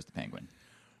DeVito as the Penguin.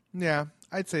 Yeah,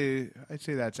 I'd say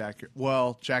that's accurate.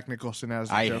 Well, Jack Nicholson as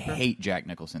the Joker. I hate Jack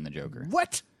Nicholson, the Joker.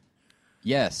 What?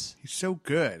 Yes. He's so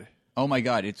good. Oh my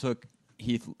God! It took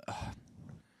Heath.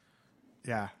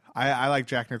 Yeah, I like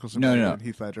Jack Nicholson. No.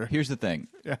 Heath Ledger. Here's the thing.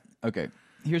 Yeah. Okay.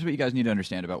 Here's what you guys need to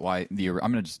understand about why I'm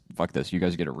gonna just fuck this. You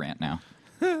guys get a rant now.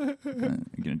 I'm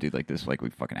gonna do like this, like we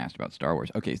fucking asked about Star Wars.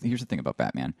 Okay. So here's the thing about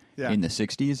Batman. Yeah. In the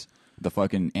 '60s, the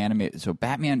fucking so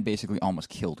Batman basically almost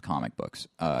killed comic books.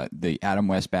 The Adam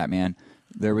West Batman.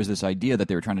 There was this idea that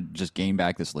they were trying to just gain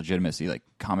back this legitimacy. Like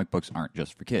comic books aren't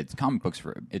just for kids.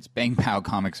 It's bang pow.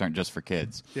 Comics aren't just for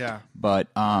kids. Yeah. But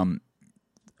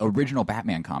original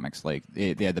Batman comics, like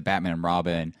they had the Batman and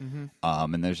Robin,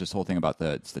 and there's this whole thing about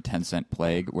it's the 10-cent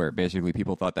plague, where basically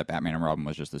people thought that Batman and Robin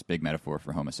was just this big metaphor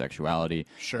for homosexuality.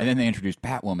 Sure. And then they introduced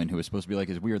Batwoman, who was supposed to be like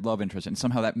his weird love interest, and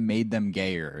somehow that made them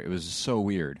gayer. It was so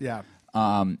weird. Yeah.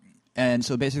 And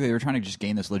so basically they were trying to just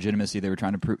gain this legitimacy. They were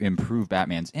trying to improve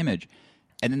Batman's image.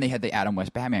 And then they had the Adam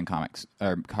West Batman comics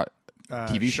or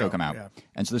TV show come out. Yeah.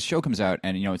 And so this show comes out,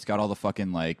 and, you know, it's got all the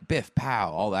fucking, like, biff,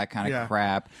 pow, all that kind of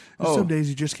crap. Some days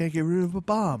you just can't get rid of a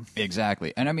bomb.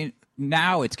 Exactly. And, I mean,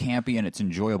 now it's campy and it's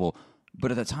enjoyable.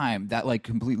 But at the time, that, like,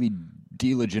 completely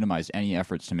delegitimized any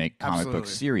efforts to make comic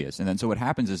books serious. And then so what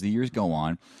happens is the years go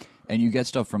on, and you get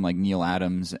stuff from, like, Neil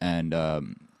Adams and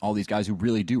all these guys who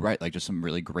really do write, like, just some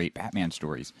really great Batman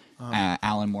stories.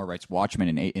 Alan Moore writes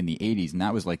Watchmen in the 80s, and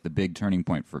that was, like, the big turning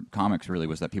point for comics, really,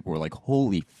 was that people were like,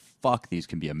 holy fuck, these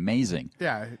can be amazing.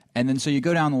 Yeah. And then so you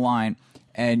go down the line,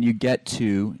 and you get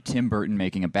to Tim Burton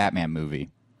making a Batman movie,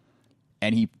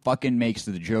 and he fucking makes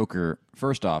the Joker.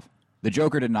 First off, the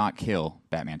Joker did not kill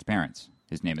Batman's parents.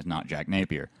 His name is not Jack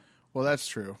Napier. Well, that's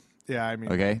true. Yeah, I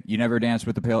mean... Okay? You never danced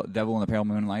with the devil in the pale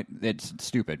moonlight? It's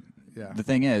stupid. Yeah. The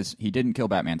thing is, he didn't kill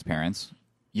Batman's parents.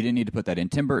 You didn't need to put that in.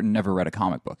 Tim Burton never read a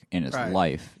comic book in his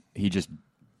life. He just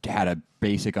had a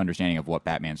basic understanding of what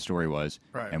Batman's story was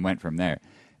and went from there.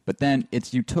 But then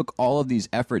you took all of these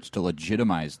efforts to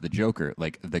legitimize the Joker,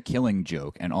 like The Killing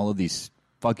Joke and all of these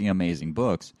fucking amazing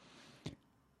books,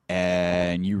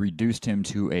 and you reduced him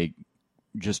to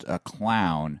just a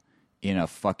clown in a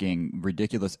fucking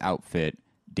ridiculous outfit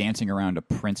dancing around to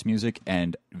Prince music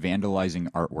and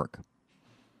vandalizing artwork.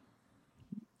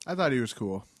 I thought he was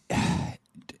cool.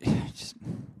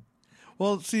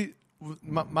 Well, see,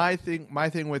 my thing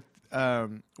with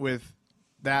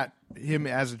that, him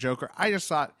as a Joker, I just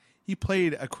thought he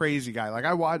played a crazy guy. Like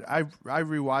I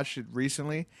rewatched it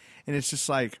recently, and it's just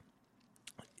like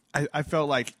I felt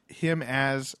like him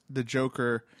as the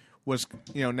Joker was,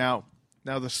 you know,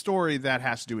 now the story that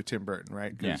has to do with Tim Burton,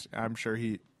 right? Because I'm sure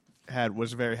he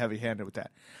was very heavy-handed with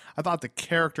that. I thought the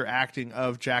character acting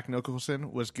of Jack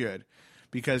Nicholson was good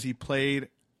because he played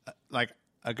like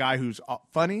a guy who's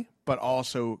funny but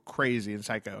also crazy and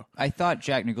psycho. I thought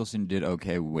Jack Nicholson did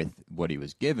okay with what he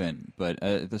was given, but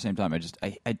at the same time, I just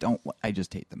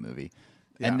hate the movie.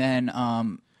 Yeah. And then,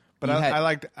 but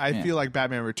I feel like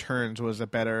Batman Returns was a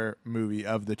better movie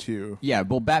of the two. Yeah,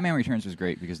 well, Batman Returns was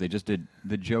great because they just did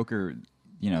the Joker.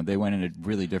 You know, they went in a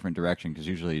really different direction because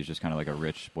usually he's just kind of like a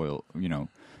rich, spoiled. You know,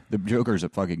 the Joker's a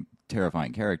fucking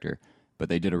terrifying character, but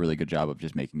they did a really good job of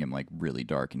just making him like really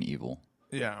dark and evil.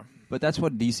 Yeah. But that's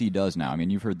what DC does now. I mean,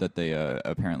 you've heard that they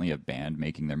apparently have banned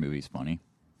making their movies funny.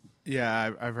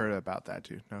 Yeah, I've heard about that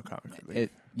too. No comic relief.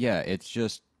 It's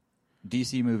just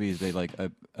DC movies. They like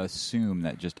assume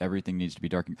that just everything needs to be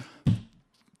dark.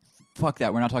 Fuck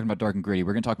that. We're not talking about dark and gritty.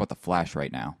 We're going to talk about The Flash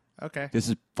right now. Okay. This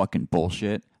is fucking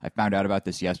bullshit. I found out about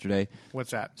this yesterday.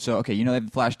 What's that? So, okay, you know the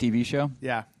Flash TV show?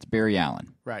 Yeah. It's Barry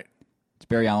Allen. Right. It's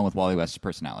Barry Allen with Wally West's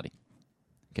personality.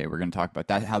 Okay, we're going to talk about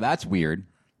that. How that's weird.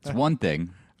 It's one thing.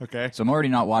 Okay. So I'm already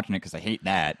not watching it because I hate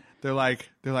that. They're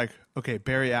like, okay,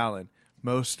 Barry Allen,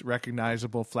 most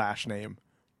recognizable Flash name,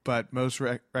 but most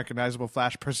recognizable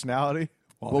Flash personality.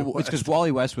 Well, it's because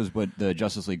Wally West was what the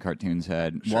Justice League cartoons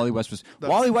had. Sure. Wally West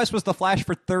was the Flash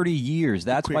for 30 years.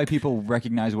 That's why people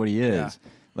recognize what he is. Yeah.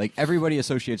 Like everybody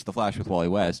associates the Flash with Wally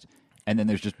West, and then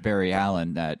there's just Barry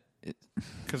Allen that.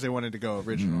 Because they wanted to go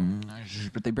original.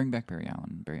 But they bring back Barry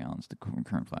Allen. Barry Allen's the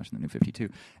current Flash in the New 52,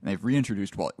 and they've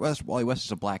reintroduced Wally West. Wally West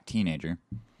is a black teenager.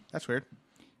 That's weird.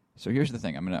 So here's the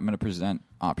thing. I'm gonna present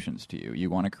options to you. You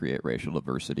want to create racial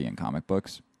diversity in comic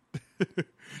books?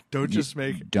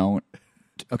 Don't.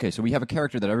 Okay, so we have a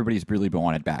character that everybody's really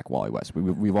wanted back, Wally West.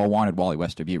 We've all wanted Wally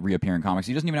West to reappear in comics.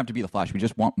 He doesn't even have to be the Flash. We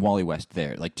just want Wally West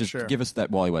there. Like, just give us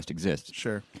that Wally West exists.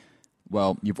 Sure.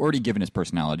 Well, you've already given his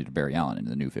personality to Barry Allen in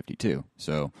the New 52,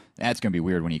 so that's going to be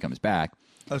weird when he comes back.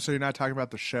 Oh, so you're not talking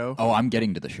about the show? Oh, I'm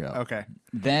getting to the show. Okay.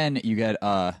 Then you get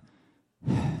so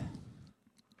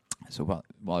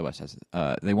Wally West has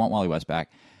they want Wally West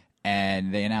back,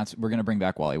 and they announce we're going to bring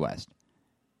back Wally West,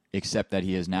 except that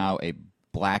he is now a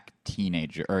black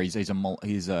teenager, or he's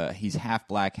half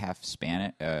black, half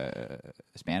Spanish,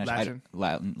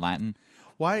 Latin.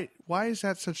 Why is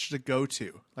that such the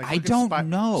go-to? Like, I don't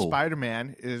know.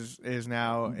 Spider-Man is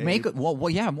now make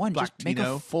just make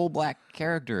a full black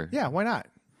character. Yeah, why not?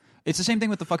 It's the same thing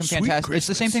with the fucking Fantastic. It's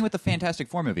the same thing with the Fantastic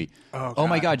Four movie. Oh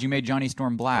my God, you made Johnny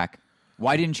Storm black.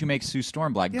 Why didn't you make Sue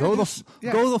Storm black? Go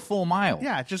the full mile.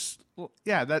 Yeah,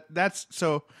 that's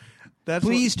so.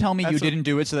 Please tell me you didn't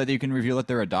do it so that you can reveal that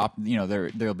they're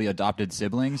there'll be adopted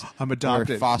siblings. I'm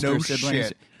adopted. Or foster no siblings.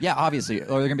 Shit. Yeah, obviously. Or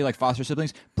they're going to be like foster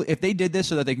siblings. If they did this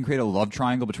so that they can create a love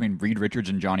triangle between Reed Richards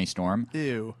and Johnny Storm,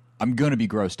 ew. I'm going to be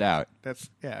grossed out.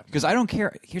 Because I don't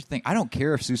care. Here's the thing. I don't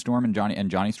care if Sue Storm and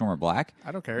Johnny Storm are black.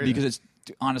 I don't care either. Because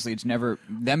it's never,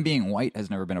 them being white has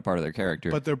never been a part of their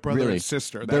character. But they're brother and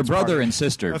sister. They're brother and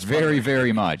sister. Very,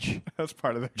 very much. That's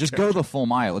part of it. Just go the full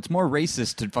mile. It's more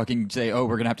racist to fucking say, oh,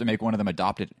 we're going to have to make one of them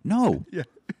adopted. No. Yeah.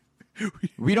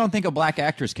 We don't think a black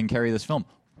actress can carry this film.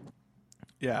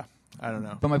 Yeah. I don't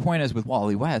know. But my point is with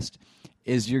Wally West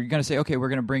is you're going to say, okay, we're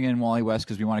going to bring in Wally West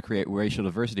because we want to create racial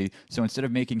diversity. So instead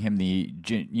of making him the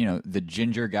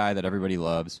ginger guy that everybody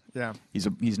loves, yeah,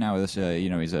 he's now this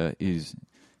he's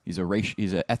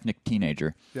an ethnic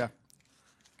teenager. Yeah.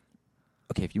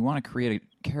 Okay, if you want to create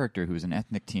a character who's an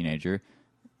ethnic teenager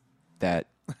that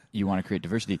you want to create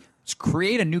diversity, just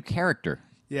create a new character.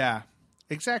 Yeah.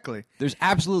 Exactly. There's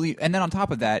absolutely, and then on top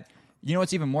of that, you know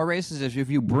what's even more racist is if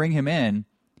you bring him in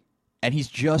and he's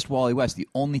just Wally West. The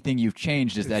only thing you've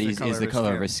changed is that he's the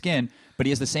color of his skin, but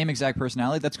he has the same exact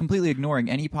personality. That's completely ignoring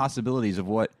any possibilities of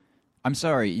what. I'm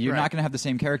sorry, you're not going to have the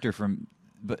same character from,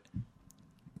 but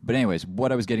anyways,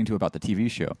 what I was getting to about the TV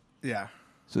show. Yeah.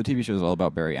 So the TV show is all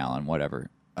about Barry Allen.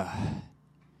 Whatever.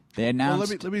 They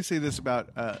announced. Well, let me say this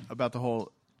about the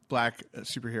whole black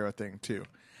superhero thing too.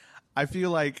 I feel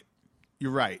like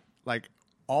you're right. Like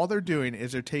all they're doing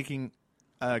is they're taking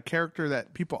a character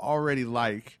that people already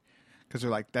like. Because they're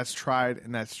like, that's tried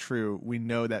and that's true. We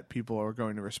know that people are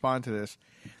going to respond to this.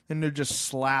 Then they're just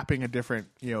slapping a different,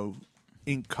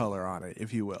 ink color on it,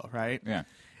 if you will, right? Yeah.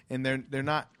 And they're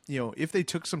not, if they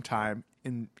took some time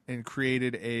and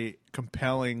created a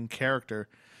compelling character,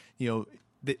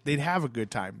 they'd have a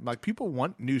good time. Like people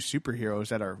want new superheroes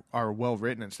that are well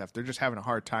written and stuff. They're just having a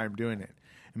hard time doing it.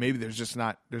 And maybe there's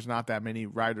not that many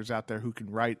writers out there who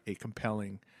can write a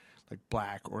compelling like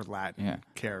black or Latin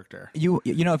character. If you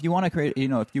want to create,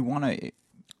 if you want to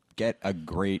get a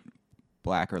great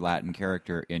black or Latin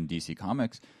character in DC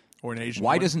Comics, or an Asian,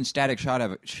 why doesn't Static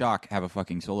Shock have a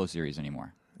fucking solo series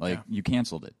anymore? Like you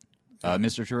canceled it.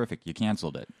 Mr. Terrific, you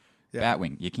canceled it. Yeah.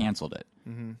 Batwing, you canceled it.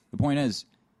 Mm-hmm. The point is,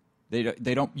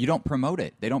 you don't promote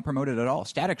it. They don't promote it at all.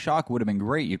 Static Shock would have been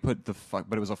great. You put but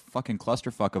it was a fucking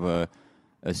clusterfuck of a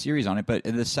series on it, but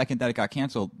the second that it got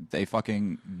canceled, they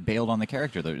fucking bailed on the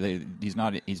character. He's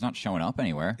not showing up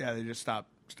anywhere. Yeah, they just stopped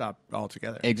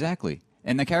altogether. Exactly.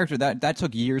 And the character that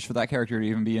took years for that character to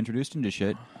even be introduced into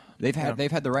shit. They've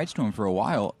had the rights to him for a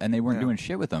while, and they weren't doing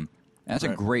shit with him. And that's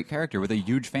a great character with a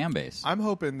huge fan base. I'm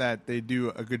hoping that they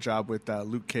do a good job with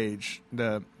Luke Cage,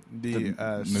 the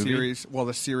series. Well,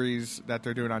 the series that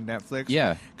they're doing on Netflix.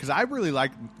 Yeah, because I really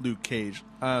like Luke Cage.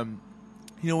 When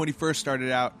he first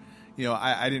started out.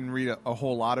 I didn't read a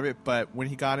whole lot of it, but when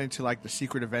he got into like the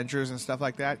Secret Avengers and stuff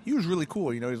like that, he was really cool.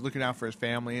 He was looking out for his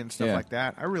family and stuff like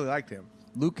that. I really liked him.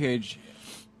 Luke Cage,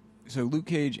 So Luke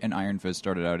Cage and Iron Fist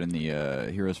started out in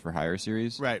the Heroes for Hire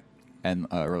series, Right. And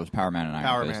or it was Power Man and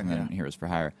Iron Fist, and then Heroes for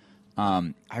Hire.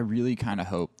 I really kind of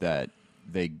hope that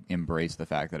they embrace the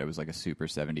fact that it was like a super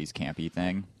 70s campy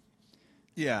thing.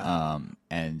 Yeah.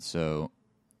 And so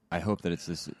I hope that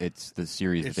it's the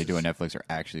series that they do on Netflix are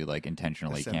actually like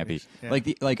intentionally campy. Yeah.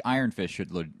 Like Iron Fist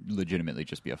should legitimately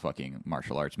just be a fucking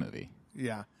martial arts movie.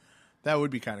 Yeah. That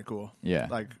would be kind of cool. Yeah.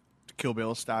 Like Kill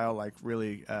Bill style, like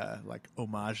really like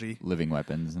homage-y. Living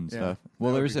weapons and stuff.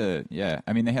 Well, there's I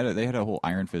mean, they had a whole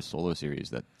Iron Fist solo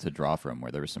series to draw from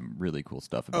where there was some really cool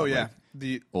stuff about like,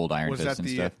 the old Iron Fist and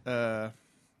stuff.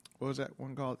 What was that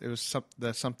one called? It was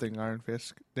something Iron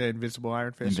Fist, the Invincible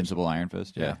Iron Fist. Invincible Iron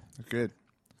Fist, yeah. Good.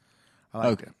 I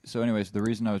like it. So anyways, the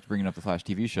reason I was bringing up the Flash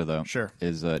TV show, though,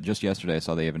 is just yesterday I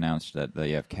saw they have announced that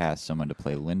they have cast someone to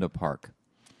play Linda Park.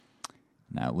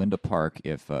 Now, Linda Park,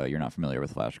 if you're not familiar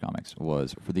with Flash comics,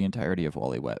 was for the entirety of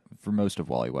for most of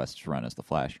Wally West's run as the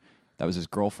Flash. That was his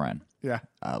girlfriend. Yeah.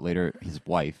 Later, his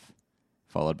wife,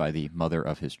 followed by the mother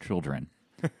of his children.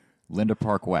 Linda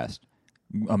Park West,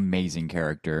 amazing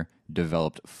character,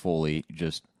 developed fully.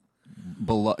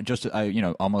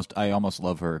 I almost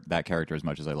love her, that character, as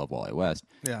much as I love Wally West.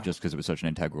 Yeah. Just because it was such an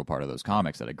integral part of those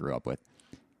comics that I grew up with.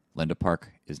 Linda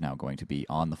Park is now going to be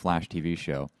on the Flash TV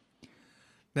show.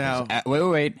 Now,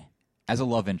 wait. As a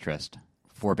love interest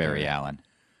for Barry Allen.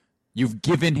 You've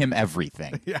given him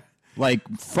everything. Yeah. Like,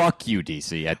 fuck you,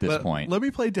 DC, at this point. Let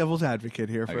me play devil's advocate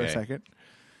here for a second.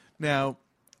 Now,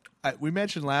 we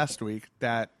mentioned last week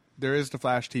that there is the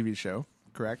Flash TV show,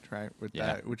 correct? Right? With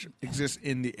that, which exists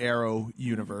in the Arrow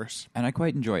universe. And I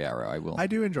quite enjoy Arrow, I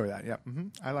do enjoy that, yeah. Mm-hmm.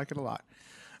 I like it a lot.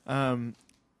 And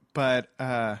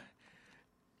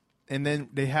then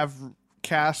they have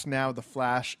cast now the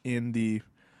Flash in the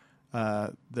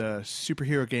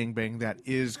superhero gangbang that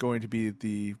is going to be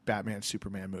the Batman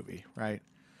Superman movie, right?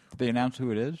 Did they announce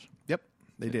who it is? Yep,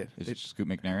 they did. Is it Scoot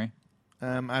McNairy?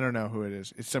 I don't know who it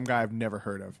is. It's some guy I've never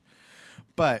heard of.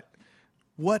 But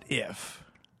what if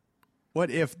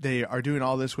they are doing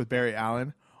all this with Barry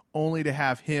Allen only to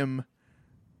have him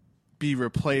be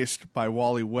replaced by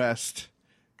Wally West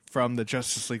from the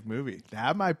Justice League movie?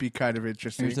 That might be kind of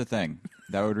interesting. Here's the thing.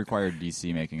 That would require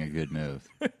DC making a good move.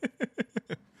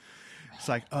 It's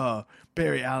like, oh,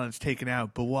 Barry Allen's taken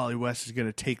out, but Wally West is going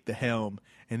to take the helm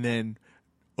and then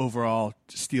overall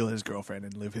steal his girlfriend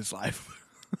and live his life.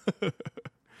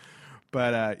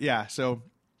 But so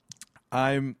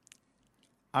I'm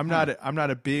not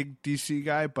a big DC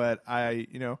guy, but I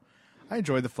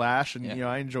enjoy the Flash and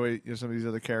I enjoy some of these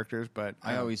other characters. But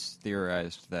I always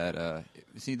theorized that.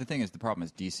 See, the thing is, the problem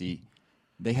is DC.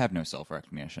 They have no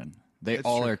self-recognition.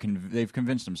 They've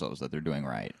convinced themselves that they're doing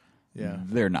right. Yeah,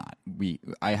 they're not.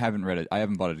 I haven't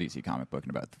bought a DC comic book in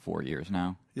about 4 years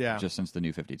now. Yeah, just since the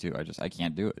New 52, I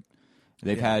can't do it.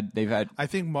 They've had. I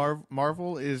think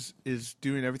Marvel is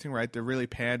doing everything right. They're really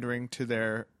pandering to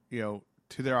their to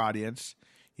their audience.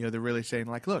 They're really saying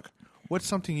like, look, what's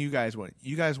something you guys want?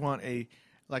 You guys want a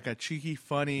cheeky,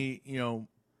 funny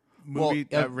movie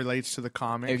that relates to the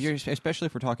comics. Especially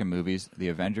if we're talking movies, the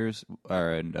Avengers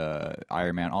and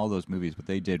Iron Man, all those movies, what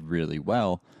they did really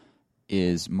well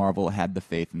is Marvel had the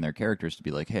faith in their characters to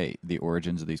be like, hey, the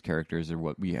origins of these characters are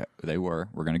what they were.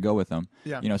 We're going to go with them.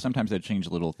 Yeah. Sometimes they change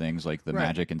little things like the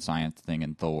magic and science thing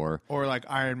in Thor. Or like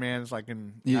Iron Man's like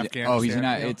in Afghanistan. Oh, he's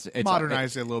not. It's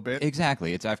modernized it a little bit.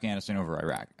 Exactly. It's Afghanistan over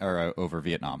Iraq or over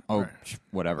Vietnam. Oh,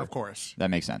 whatever. Of course. That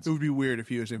makes sense. It would be weird if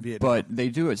he was in Vietnam. But they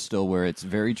do it still where it's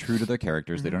very true to their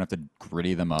characters. Mm-hmm. They don't have to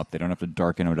gritty them up. They don't have to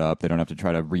darken it up. They don't have to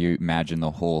try to reimagine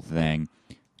the whole thing.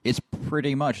 It's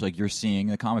pretty much like you're seeing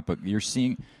the comic book. You're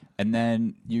seeing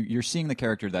you're seeing the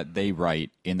character that they write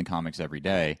in the comics every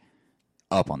day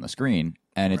up on the screen,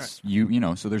 and it's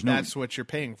so there's no. That's what you're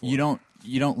paying for. You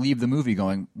don't leave the movie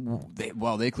going,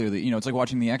 they clearly it's like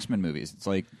watching the X-Men movies. It's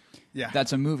like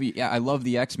that's a movie. Yeah, I love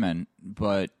the X-Men,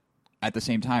 but at the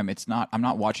same time, it's not. I'm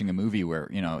not watching a movie where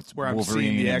it's where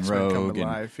Wolverine and Rogue and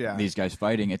life, these guys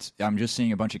fighting. I'm just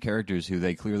seeing a bunch of characters who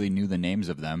they clearly knew the names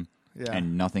of them,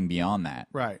 and nothing beyond that.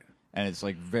 Right. And it's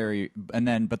like but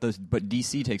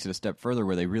DC takes it a step further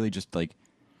where they really just like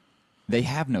they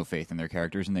have no faith in their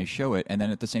characters and they show it, and then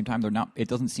at the same time it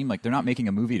doesn't seem like they're not making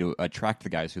a movie to attract the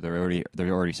guys who they're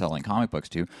already selling comic books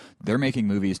to. They're making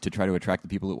movies to try to attract the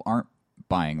people who aren't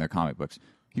buying their comic books.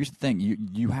 Here's the thing,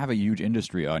 you have a huge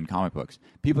industry on comic books.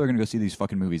 People are going to go see these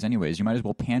fucking movies anyways. You might as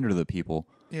well pander to the people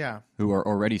who are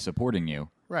already supporting you.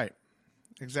 Right.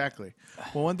 Exactly.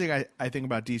 Well, one thing I think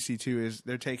about DC too is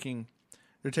they're taking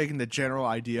the general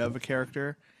idea of a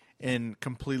character and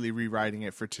completely rewriting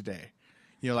it for today.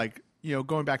 Like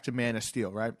going back to Man of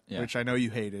Steel, right? Yeah. Which I know you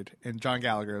hated, and John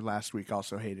Gallagher last week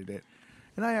also hated it,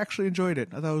 and I actually enjoyed it.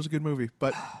 I thought it was a good movie,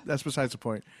 but that's besides the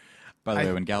point. By the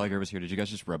way, when Gallagher was here, did you guys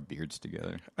just rub beards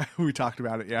together? We talked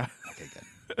about it, yeah. Okay,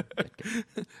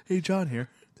 good. Hey, John here.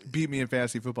 Beat me in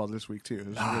fantasy football this week too. It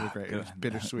was really great. It was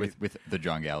bittersweet with the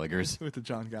John Gallaghers. with the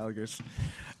John Gallaghers.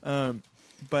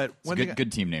 But one thing,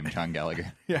 Good team name, John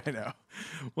Gallagher. yeah, I know.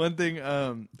 One thing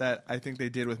that I think they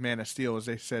did with Man of Steel was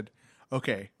they said,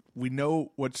 okay, we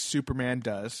know what Superman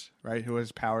does, right? Who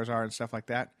his powers are and stuff like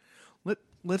that.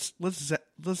 Let's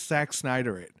Zack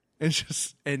Snyder it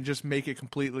and just make it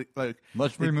completely like.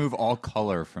 Let's remove all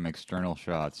color from external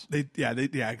shots.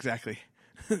 Exactly.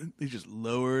 They just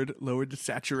lowered the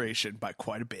saturation by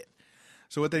quite a bit.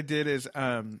 So what they did is,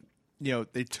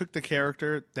 they took the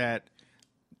character that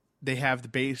they have the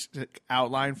basic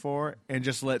outline for and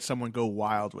just let someone go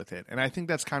wild with it. And I think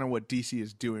that's kind of what DC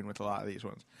is doing with a lot of these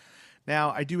ones.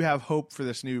 Now, I do have hope for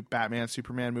this new Batman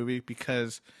Superman movie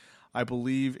because I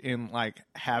believe in like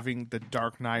having the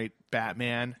Dark Knight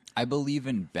Batman. I believe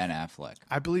in Ben Affleck.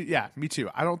 Me too.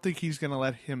 I don't think he's going to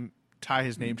let him tie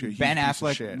his name to a huge Ben piece of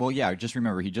Affleck. shit. Well, yeah. Just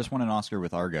remember, he just won an Oscar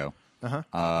with Argo.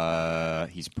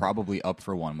 He's probably up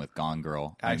for one with Gone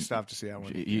Girl. I still have to see that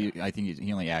one. I think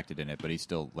he only acted in it, but he's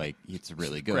still it's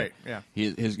really good. Great, yeah.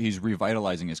 He's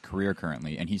revitalizing his career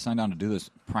currently, and he signed on to do this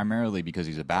primarily because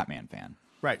he's a Batman fan.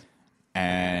 Right.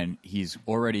 And he's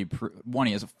already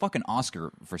he has a fucking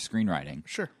Oscar for screenwriting.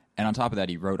 Sure. And on top of that,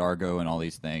 he wrote Argo and all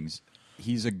these things.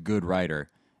 He's a good writer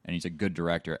and he's a good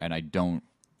director. And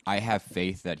I have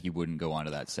faith that he wouldn't go onto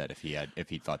that set if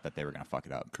he thought that they were going to fuck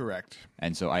it up. Correct.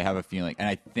 And so I have a feeling, and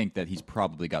I think that he's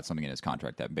probably got something in his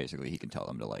contract that basically he can tell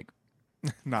them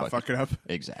to not fuck it up.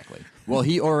 Exactly. Well,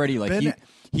 he already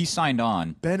he signed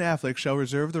on. Ben Affleck shall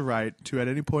reserve the right to, at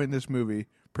any point in this movie,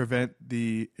 prevent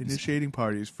the initiating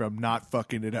parties from not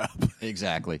fucking it up.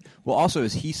 Exactly. Well, also,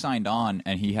 as he signed on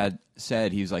and he had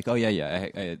said, he was like, oh,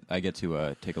 yeah, I get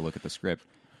to take a look at the script.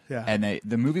 Yeah. And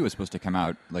the movie was supposed to come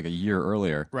out like a year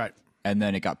earlier. Right. And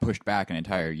then it got pushed back an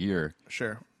entire year.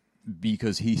 Sure.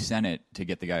 Because he sent it to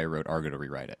get the guy who wrote Argo to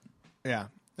rewrite it. Yeah.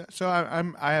 So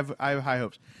I have high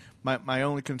hopes. My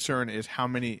only concern is how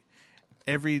many.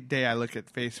 Every day I look at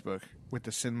Facebook with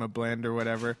the Cinema Blend or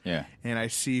whatever, and I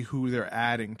see who they're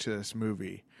adding to this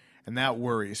movie, and that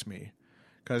worries me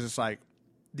because it's like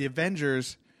the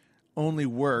Avengers only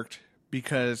worked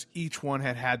because each one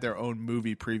had their own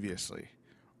movie previously,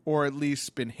 or at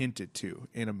least been hinted to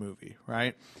in a movie,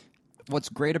 right? What's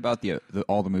great about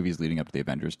all the movies leading up to the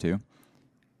Avengers too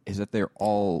is that they're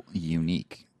all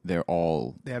unique. They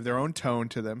have their own tone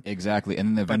to them. Exactly. And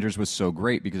then the Avengers was so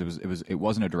great because it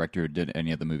wasn't a director who did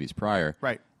any of the movies prior.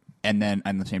 Right. And then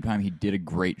at the same time he did a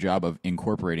great job of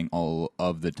incorporating all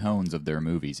of the tones of their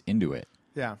movies into it.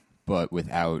 Yeah. But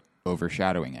without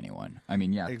overshadowing anyone. I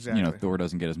mean, yeah, exactly. Thor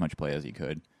doesn't get as much play as he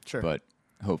could. Sure. But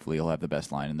hopefully he'll have the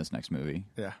best line in this next movie.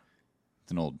 Yeah.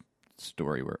 It's an old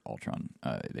story where Ultron,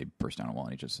 they burst down a wall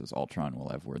and he just says, Ultron will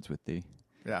have words with thee.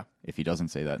 Yeah. If he doesn't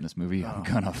say that in this movie, I'm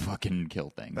gonna fucking kill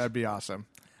things. That'd be awesome.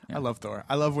 Yeah. I love Thor.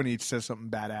 I love when he says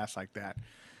something badass like that.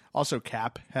 Also,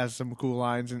 Cap has some cool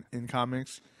lines in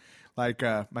comics. Like,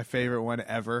 my favorite one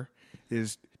ever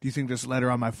is, do you think this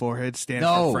letter on my forehead stands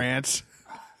for France?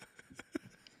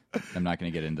 I'm not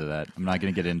going to get into that. I'm not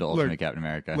going to get into Ultimate Captain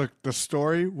America. Look, the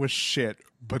story was shit,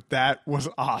 but that was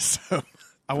awesome.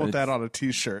 I want that on a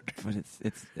T-shirt. But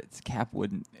it's Cap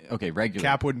wouldn't. Okay, regular.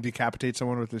 Cap wouldn't decapitate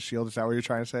someone with his shield. Is that what you're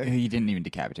trying to say? He didn't even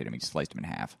decapitate him. He sliced him in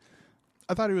half.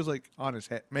 I thought he was like on his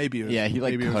head. Maybe it was, he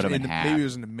cut him in half. Maybe he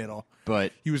was in the middle.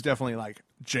 But he was definitely like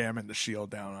jamming the shield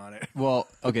down on it. Well,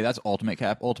 okay, that's Ultimate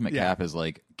Cap. Ultimate Cap is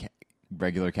like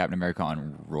regular Captain America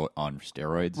on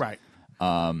steroids. Right.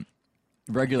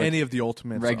 Regular any of the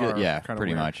Ultimates. Are kind of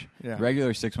pretty weird. much. Yeah.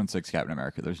 Regular 616 Captain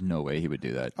America. There's no way he would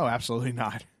do that. Oh, absolutely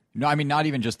not. No, I mean not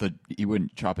even just he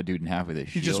wouldn't chop a dude in half with his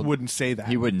shield. He just wouldn't say that.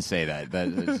 He wouldn't say that.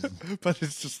 But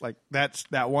it's just like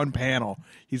that one panel.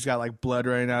 He's got like blood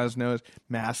running out his nose,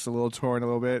 mask's a little torn a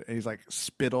little bit, and he's like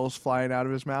spittles flying out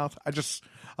of his mouth. I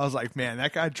was like, man,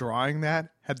 that guy drawing that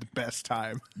had the best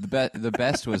time. The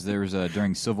best was there was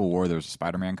during Civil War there was a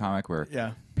Spider-Man comic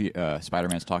where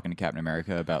Spider-Man's talking to Captain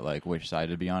America about like which side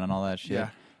to be on and all that shit.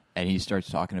 Yeah. And he starts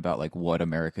talking about like what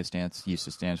America stands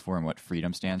for and what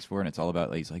freedom stands for, and it's all about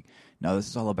like, he's like, no, this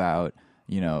is all about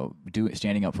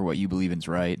standing up for what you believe is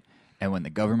right. And when the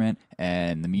government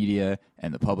and the media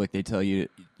and the public they tell you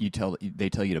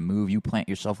to move, you plant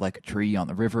yourself like a tree on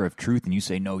the river of truth, and you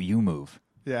say no, you move.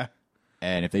 Yeah.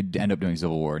 And if they end up doing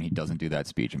Civil War and he doesn't do that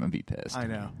speech, I'm gonna be pissed. I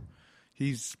know.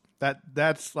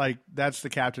 That's the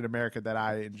Captain America that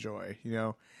I enjoy,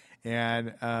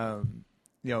 and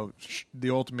the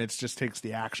Ultimates just takes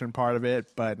the action part of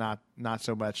it, but not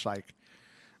so much like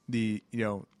the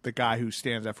guy who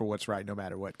stands up for what's right no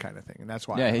matter what kind of thing. And that's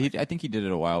why I think he did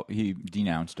it a while. He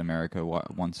denounced America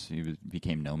once he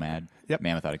became nomad. Yep.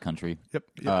 Man without a country. Yep.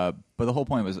 But the whole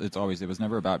point was it was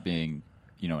never about being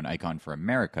an icon for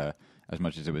America as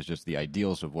much as it was just the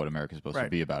ideals of what America's supposed to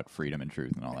be about, freedom and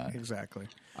truth and all that. Exactly.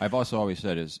 I've also always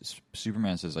said is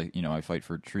Superman says I fight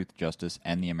for truth, justice,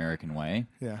 and the American way.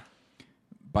 Yeah.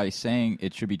 By saying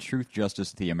it should be truth,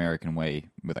 justice, the American way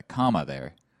with a comma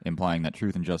there, implying that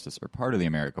truth and justice are part of the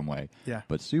American way. Yeah.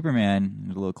 But Superman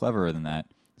is a little cleverer than that.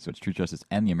 So it's truth, justice,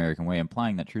 and the American way,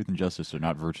 implying that truth and justice are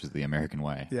not virtues of the American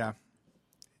way. Yeah.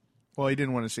 Well, he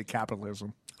didn't want to say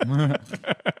capitalism. I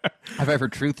fight for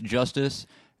truth, justice,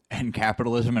 and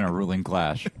capitalism in a ruling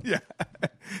clash. Yeah.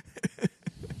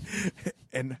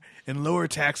 and lower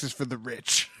taxes for the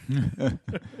rich.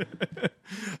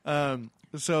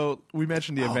 So we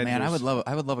mentioned the Avengers. Man, I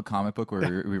would love a comic book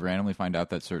where we randomly find out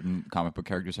that certain comic book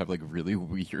characters have like really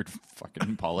weird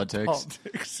fucking politics.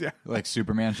 Yeah. Like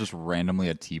Superman's just randomly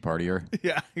a tea partier.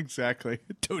 Yeah, exactly.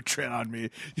 Don't tread on me.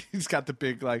 He's got the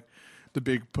big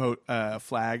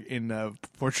flag in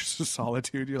Fortress of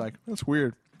Solitude. You're like, that's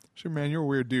weird. Superman, you're a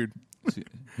weird dude.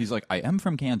 He's like, I am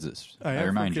from Kansas. I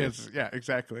remind you. Yeah,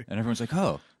 exactly. And everyone's like,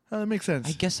 oh, that makes sense.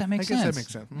 I guess that makes sense. That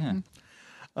makes sense.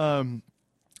 Yeah.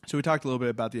 So we talked a little bit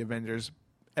about the Avengers.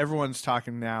 Everyone's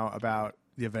talking now about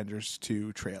the Avengers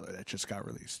 2 trailer that just got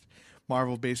released.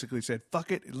 Marvel basically said,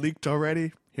 fuck it leaked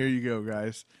already. Here you go,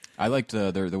 guys. I liked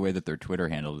the way that their Twitter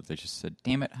handled it. They just said,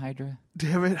 damn it, Hydra.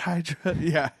 Damn it, Hydra.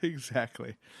 Yeah,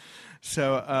 exactly.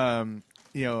 So,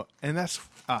 and that's,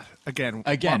 again,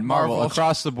 Marvel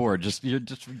across the board. Just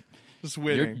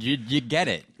winning. You get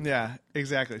it. Yeah,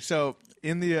 exactly. So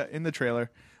in the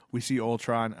trailer, we see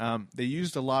Ultron. They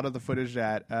used a lot of the footage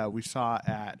that we saw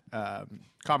at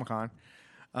Comic-Con,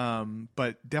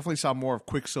 but definitely saw more of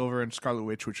Quicksilver and Scarlet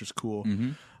Witch, which is cool.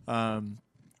 Mm-hmm.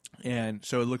 And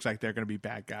so it looks like they're going to be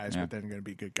bad guys, but they're going to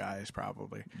be good guys,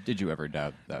 probably. Did you ever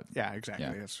doubt that? Yeah, exactly.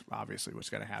 Yeah. That's obviously what's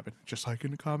going to happen. Just like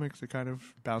in the comics, they kind of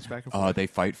bounce back and forth. Oh, they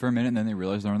fight for a minute, and then they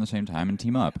realize they're on the same time and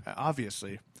team up.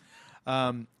 Obviously.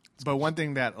 But one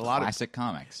thing that a lot classic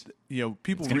comics,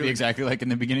 people it's going to be exactly like in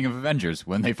the beginning of Avengers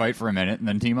when they fight for a minute and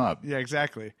then team up. Yeah,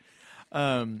 exactly.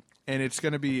 And it's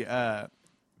going to be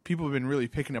people have been really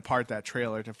picking apart that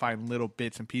trailer to find little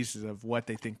bits and pieces of what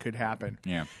they think could happen.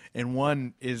 Yeah. And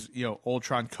one is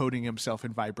Ultron coating himself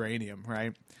in vibranium,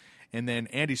 right? And then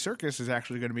Andy Serkis is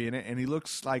actually going to be in it, and he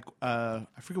looks like I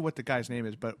forget what the guy's name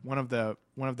is, but one of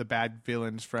the bad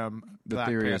villains from the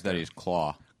theory is that he's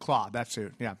Claw. Claw, that's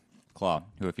it. Yeah. Claw,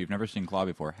 who, if you've never seen Claw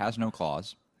before, has no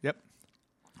claws. Yep.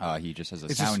 He just has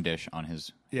a sound dish on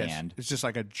his hand. It's just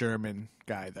like a German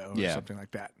guy, though, or something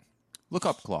like that. Look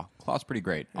up Claw. Claw's pretty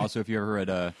great. Also, if you ever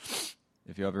read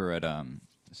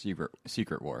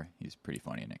Secret War, he's pretty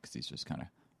funny in it because he's just kind of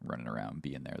running around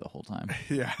being there the whole time.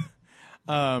 Yeah.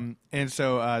 And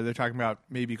so they're talking about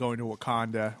maybe going to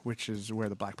Wakanda, which is where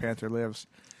the Black Panther lives.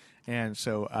 And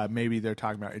so maybe they're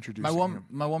talking about introducing him.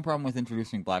 My one problem with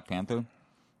introducing Black Panther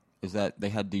is that they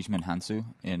had Djimon Hounsou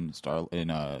in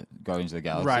Guardians of the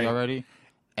Galaxy already,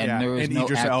 and there was no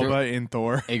Idris actor. Elba in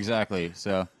Thor. Exactly.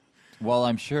 So, while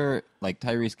I'm sure like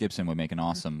Tyrese Gibson would make an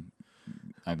awesome,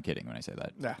 I'm kidding when I say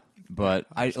that. Yeah. But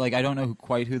I don't know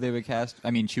quite who they would cast.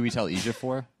 I mean, Chiwetel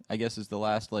Ejiofor, I guess, is the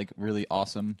last like really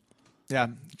awesome. Yeah,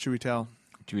 Chiwetel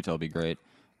would be great.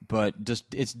 But just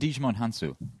it's Djimon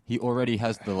Hounsou. He already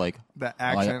has the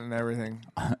accent and everything.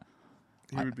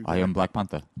 He would be. I am Black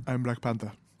Panther. I'm Black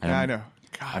Panther. I know.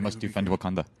 God, I must defend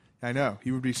Wakanda. I know.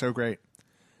 He would be so great.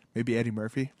 Maybe Eddie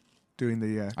Murphy doing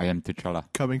the I am T'Challa.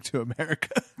 Coming to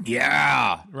America.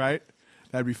 Yeah. Right?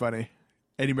 That'd be funny.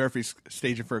 Eddie Murphy's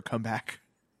staging for a comeback.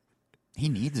 He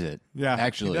needs it. Yeah,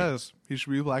 actually. He does. He should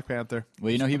be Black Panther.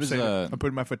 Well, he was... I'm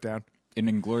putting my foot down. In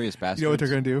Inglourious Basterds. You know what they're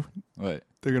going to do? What?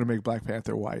 They're going to make Black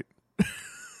Panther white.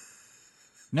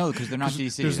 No, because they're not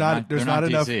DC. There's not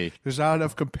enough. DC. There's not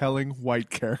enough compelling white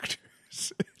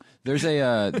characters. There's a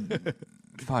I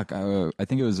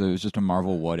think it was just a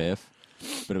Marvel What If,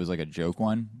 but it was like a joke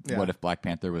one. Yeah. What if Black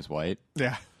Panther was white?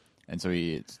 Yeah. And so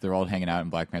they're all hanging out,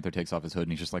 and Black Panther takes off his hood,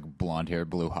 and he's just like blonde hair,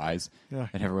 blue eyes, and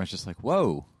everyone's just like,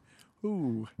 "Whoa,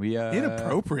 ooh,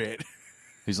 inappropriate."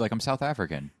 He's like, "I'm South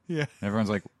African." Yeah. And everyone's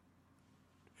like,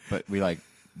 "But we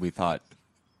thought,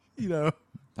 thought you were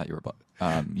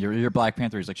you're Black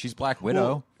Panther." He's like, "She's Black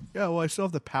Widow." Well, I still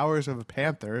have the powers of a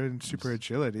panther and super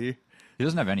agility. He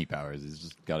doesn't have any powers. He's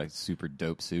just got a super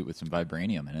dope suit with some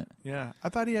vibranium in it. Yeah, I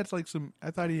thought he had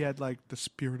the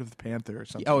spirit of the panther or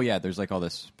something. Oh yeah, there's like all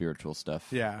this spiritual stuff.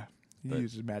 Yeah, He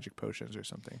uses magic potions or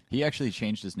something. He actually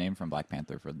changed his name from Black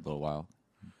Panther for a little while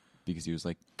because he was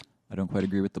like, I don't quite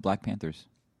agree with the Black Panthers.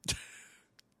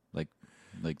 like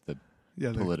the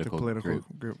political group.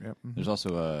 Yep. Mm-hmm. There's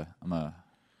also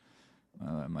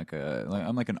I'm like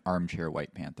an armchair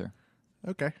White Panther.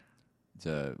 Okay. It's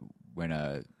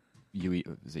when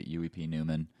Huey P.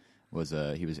 Newman was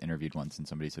he was interviewed once, and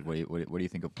somebody said, "What do you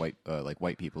think of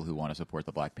white people who want to support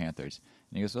the Black Panthers?"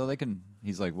 And he goes, "Well, they can."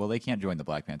 He's like, "Well, they can't join the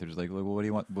Black Panthers." He's like, "Well, what do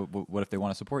you want? What if they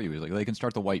want to support you?" He's like, "They can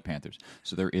start the White Panthers."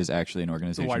 So there is actually an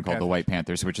organization called the White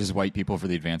Panthers, which is white people for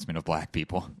the advancement of black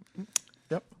people.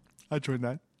 Yep, I joined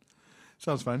that.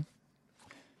 Sounds fun.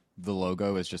 The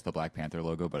logo is just the Black Panther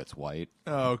logo, but it's white.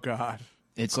 Oh God,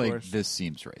 it's like this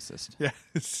seems racist. Yeah,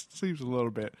 it seems a little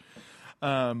bit.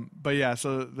 But yeah,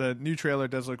 so the new trailer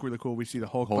does look really cool. We see the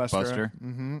Hulkbuster.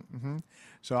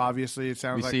 So obviously, it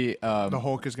sounds like the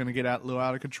Hulk is going to get a little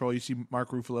out of control. You see Mark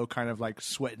Ruffalo kind of like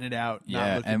sweating it out.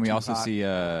 Yeah, and we also see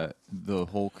the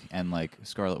Hulk and like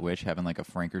Scarlet Witch having like a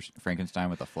Frankenstein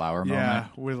with a flower moment. Yeah,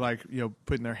 with like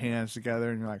putting their hands together,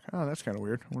 and you're like, oh, that's kind of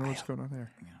weird. I wonder what's going on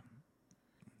there. Yeah.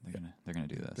 They're gonna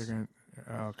do this.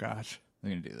 Oh gosh.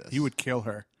 They're gonna do this. He would kill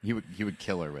her. He would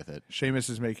kill her with it. Seamus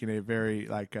is making a very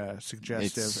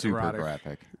suggestive, it's super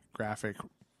erotic, graphic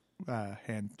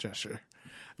hand gesture.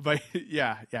 But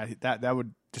yeah, that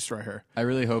would destroy her. I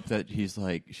really hope that she's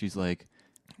like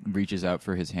reaches out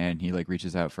for his hand. He like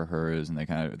reaches out for hers, and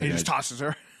he just tosses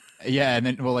her. Yeah, and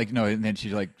then and then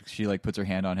she puts her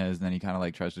hand on his, and then he kind of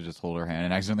like tries to just hold her hand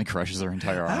and accidentally crushes her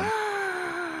entire arm.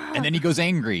 And then he goes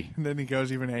angry. And then he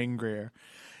goes even angrier.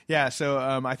 Yeah, so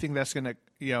I think that's going to,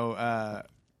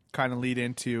 kind of lead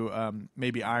into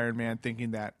maybe Iron Man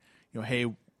thinking that,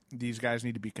 hey, these guys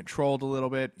need to be controlled a little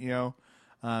bit,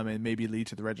 and maybe lead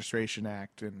to the Registration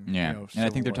Act and and I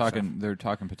think they're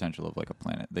talking potential of like a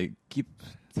planet. They keep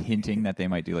hinting that they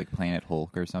might do like Planet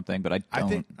Hulk or something, but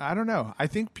I don't know. I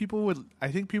think people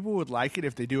would like it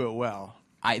if they do it well.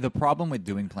 The problem with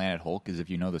doing Planet Hulk is if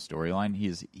you know the storyline,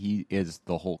 he is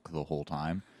the Hulk the whole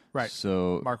time. Right.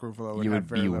 So Mark Ruffalo would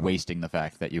be wasting the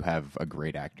fact that you have a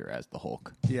great actor as the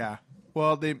Hulk. Yeah.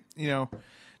 Well, they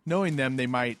knowing them, they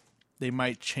might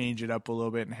change it up a little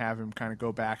bit and have him kind of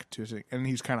go back to his, and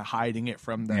he's kind of hiding it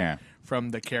from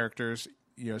the characters,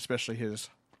 especially his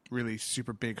really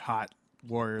super big hot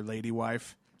warrior lady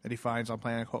wife that he finds on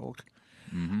Planet Hulk.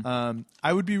 Mm-hmm.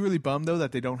 I would be really bummed though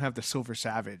that they don't have the Silver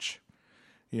Savage.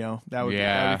 That would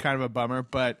be kind of a bummer.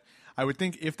 But I would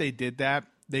think if they did that,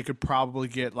 they could probably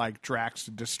get like Drax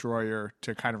the Destroyer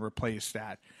to kind of replace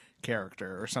that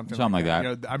character or something like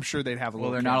that. I'm sure they'd have a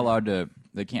little. Well, they're not allowed to.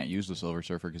 They can't use the Silver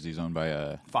Surfer because he's owned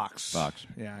by Fox. Fox.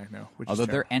 Yeah, I know. Although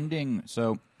they're ending,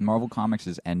 so Marvel Comics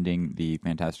is ending the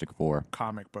Fantastic Four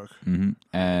comic book,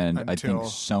 and I think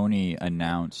Sony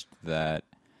announced that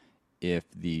if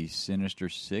the Sinister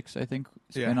Six, I think,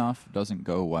 spinoff doesn't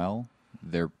go well,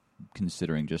 they're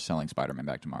considering just selling Spider-Man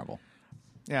back to Marvel.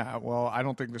 Yeah, well, I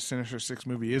don't think the Sinister Six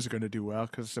movie is going to do well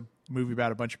because it's a movie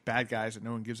about a bunch of bad guys that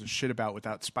no one gives a shit about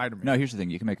without Spider-Man. No, here's the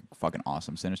thing. You can make a fucking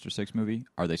awesome Sinister Six movie.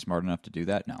 Are they smart enough to do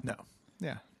that? No. No.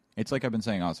 Yeah. It's like I've been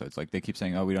saying also. It's like they keep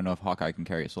saying, oh, we don't know if Hawkeye can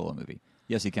carry a solo movie.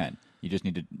 Yes, he can. You just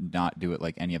need to not do it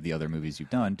like any of the other movies you've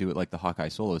done. Do it like the Hawkeye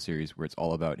solo series where it's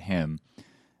all about him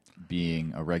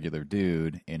being a regular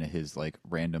dude in his like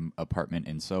random apartment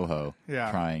in Soho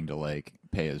trying to like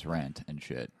pay his rent and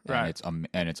shit. Right.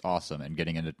 And it's awesome and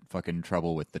getting into fucking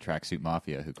trouble with the tracksuit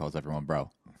mafia who calls everyone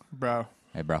bro. Bro.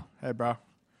 Hey bro. Hey bro.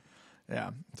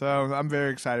 Yeah. So I'm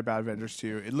very excited about Avengers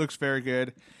 2. It looks very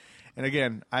good. And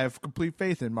again, I have complete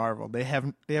faith in Marvel. They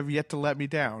have yet to let me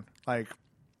down. Like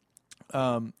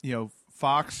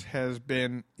Fox has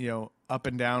been, up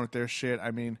and down with their shit.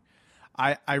 I mean,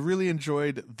 I really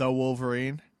enjoyed The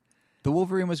Wolverine. The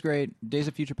Wolverine was great. Days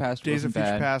of Future Past wasn't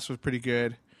bad. Past was pretty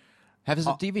good. Has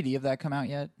a DVD of that come out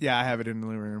yet? Yeah, I have it in the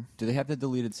living room. Do they have the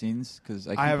deleted scenes? Because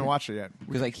I haven't watched it yet.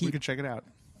 Because we can check it out.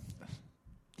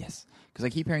 Yes, because I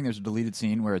keep hearing there's a deleted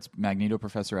scene where it's Magneto,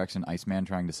 Professor X, and Iceman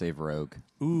trying to save Rogue.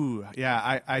 Ooh,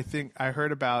 yeah. I think I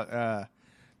heard about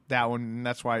that one, and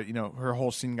that's why her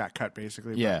whole scene got cut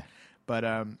basically. Yeah, but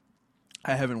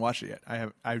I haven't watched it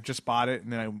yet. I just bought it,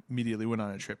 and then I immediately went on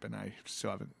a trip, and I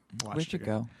still haven't watched it. Where'd you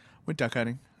go? Went duck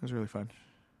hunting. It was really fun.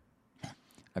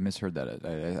 I misheard that.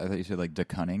 I thought you said like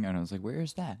duck hunting, and I was like, where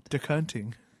is that? Duck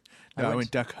hunting. No, I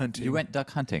went duck hunting. You went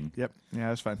duck hunting? Yep. Yeah,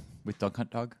 it was fun. With Duck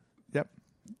Hunt Dog? Yep.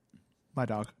 My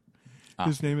dog.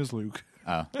 His name is Luke.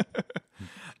 Oh.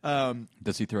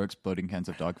 Does he throw exploding cans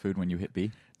of dog food when you hit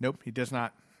B? Nope, he does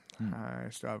not. I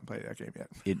still haven't played that game yet.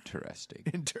 Interesting.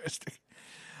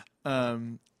 But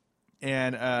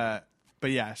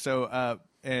yeah, so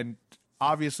and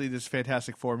obviously this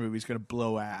Fantastic Four movie is going to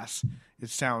blow ass. It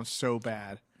sounds so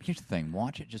bad. Here's the thing: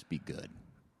 watch it just be good.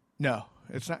 No,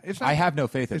 it's not. It's not. I have no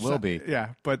faith it will be. Yeah,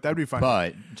 but that'd be fun.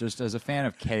 But just as a fan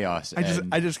of chaos,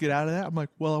 I just get out of that. I'm like,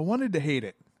 well, I wanted to hate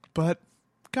it, but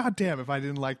goddamn, if I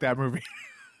didn't like that movie.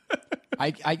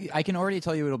 I can already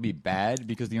tell you it'll be bad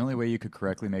because the only way you could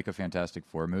correctly make a Fantastic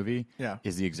Four movie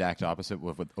is the exact opposite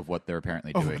of what they're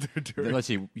apparently doing. What they're doing. Let's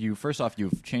see. First off,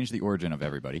 you've changed the origin of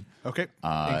everybody. Okay,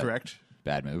 incorrect.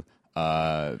 Bad move.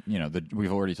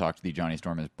 We've already talked. The Johnny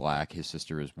Storm is black. His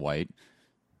sister is white.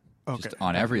 Okay. Just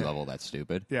on every level, that's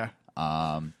stupid. Yeah.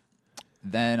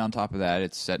 Then on top of that,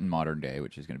 it's set in modern day,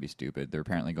 which is going to be stupid. They're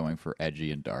apparently going for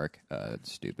edgy and dark.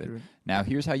 It's stupid. Now,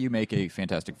 here's how you make a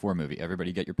Fantastic Four movie.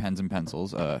 Everybody get your pens and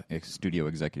pencils, studio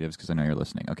executives, because I know you're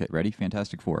listening. Okay, ready?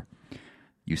 Fantastic Four.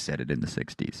 You set it in the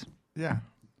 60s. Yeah.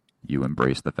 You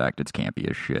embrace the fact it's campy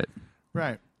as shit.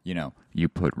 Right. You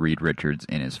put Reed Richards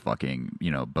in his fucking,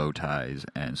 bow ties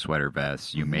and sweater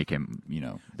vests. You make him,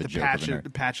 the joke of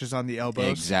the patches on the elbows.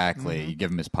 Exactly. Mm-hmm. You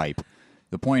give him his pipe.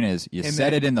 The point is, you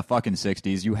set it in the fucking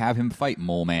 60s. You have him fight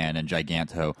Mole Man and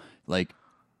Giganto. Like,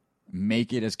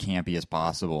 make it as campy as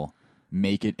possible.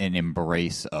 Make it an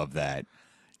embrace of that.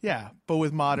 Yeah, but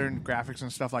with modern graphics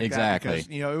and stuff like that. Because,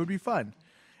 it would be fun.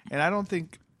 And I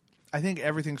think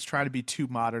everything's trying to be too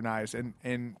modernized.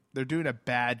 And they're doing a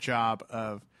bad job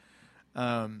of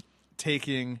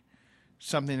taking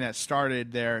something that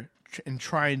started there and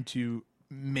trying to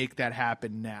make that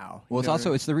happen now. Well,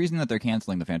 it's the reason that they're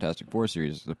canceling the Fantastic Four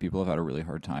series. That people have had a really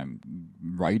hard time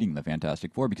writing the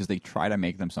Fantastic Four because they try to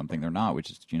make them something they're not, which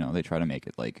is, they try to make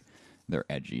it like they're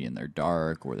edgy and they're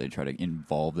dark, or they try to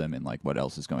involve them in like what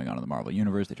else is going on in the Marvel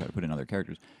Universe. They try to put in other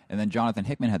characters. And then Jonathan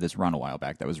Hickman had this run a while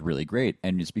back that was really great.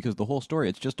 And it's because the whole story,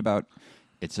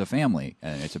 it's a family,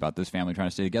 and it's about this family trying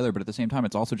to stay together, but at the same time,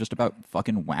 it's also just about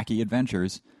fucking wacky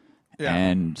adventures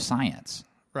and science.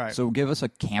 Right. So give us a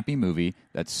campy movie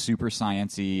that's super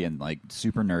sciencey and like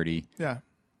super nerdy. Yeah.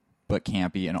 But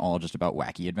campy and all just about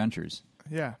wacky adventures.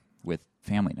 Yeah. With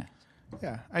family now.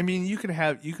 Yeah. I mean, you can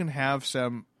have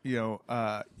some, you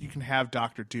can have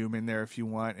Doctor Doom in there if you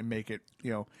want and make it,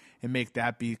 and make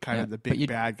that be kind of the big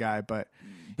bad guy, but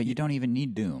you don't even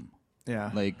need Doom.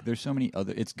 Yeah. Like there's so many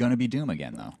other it's going to be Doom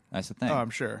again though. That's the thing. Oh,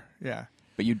 I'm sure. Yeah.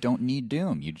 But you don't need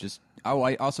Doom. You just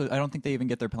I don't think they even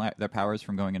get their powers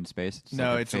from going into space.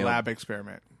 It's a lab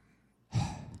experiment,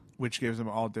 which gives them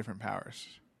all different powers.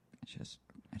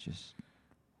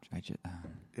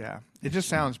 Yeah, it just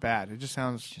sounds bad. It just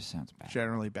sounds bad.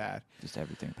 Generally bad. Just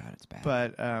everything about it's bad.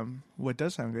 But what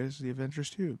does sound good is the Avengers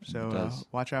 2. So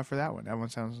watch out for that one. That one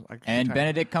sounds like. And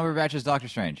Benedict Cumberbatch is Doctor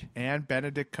Strange. And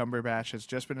Benedict Cumberbatch has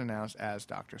just been announced as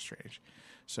Doctor Strange.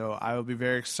 So I will be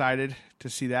very excited to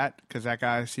see that because that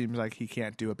guy seems like he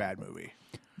can't do a bad movie.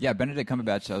 Yeah, Benedict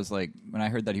Cumberbatch, I was like, when I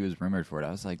heard that he was rumored for it,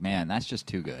 I was like, man, that's just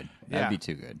too good. That'd be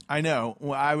too good. I know.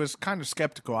 Well, I was kind of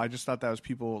skeptical. I just thought that was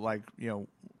people like,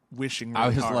 wishing really I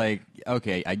was hard. like,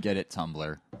 okay, I get it,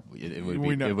 Tumblr. It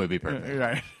would be perfect.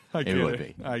 Right. It would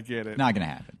be. I get it. Not going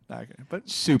to happen. But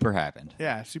super happened.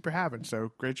 Yeah, super happened.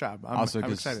 So great job. I'm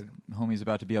excited. Homie's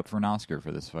about to be up for an Oscar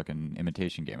for this fucking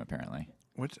Imitation Game, apparently.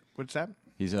 What's that?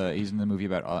 He's in the movie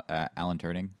about Alan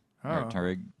Turing. Oh.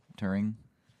 Turing.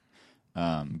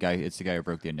 It's the guy who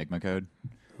broke the Enigma code.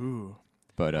 Ooh.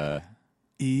 But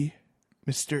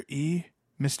Mr.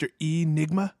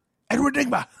 Enigma? Edward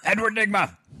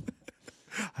Nigma.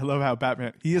 I love how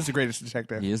Batman. He is the greatest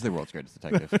detective. He is the world's greatest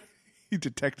detective. He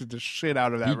detected the shit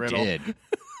out of that riddle. He did.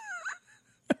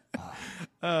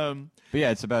 But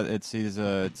yeah, it's about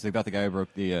the guy who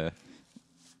broke the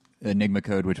Enigma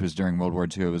code, which was during World War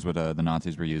II. It was what the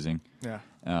Nazis were using. Yeah.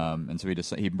 And so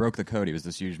he broke the code. He was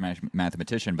this huge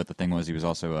mathematician, but the thing was he was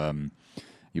also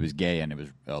he was gay, and it was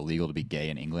illegal to be gay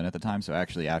in England at the time. So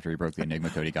actually, after he broke the Enigma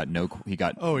code, he got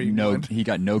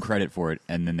no credit for it,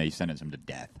 and then they sentenced him to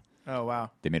death. Oh wow!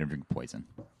 They made him drink poison.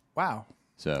 Wow.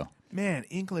 So man,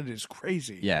 England is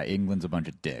crazy. Yeah, England's a bunch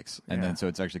of dicks, and then so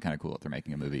it's actually kind of cool that they're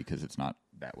making a movie because it's not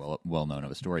that well known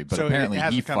of a story. But so apparently it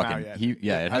hasn't come out yet.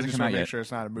 It hasn't come out yet. Make sure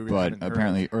it's not a movie. But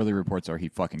apparently, early reports are he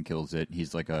fucking kills it.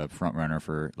 He's like a front runner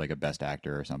for like a best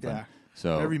actor or something. Yeah.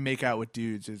 So whenever you make out with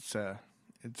dudes, it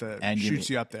shoots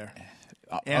you up there.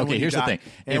 Okay, here's the thing: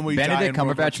 if Benedict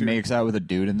Cumberbatch makes out with a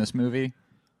dude in this movie,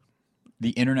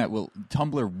 the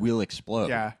Tumblr will explode.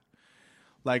 Yeah.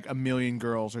 Like 1 million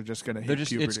girls are just going to hit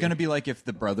puberty. It's going to be like if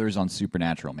the brothers on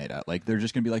Supernatural made out. Like they're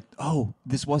just going to be like, "Oh,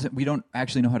 we don't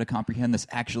actually know how to comprehend this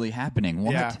actually happening."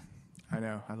 What? Yeah, I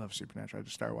know. I love Supernatural. I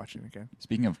just started watching it again.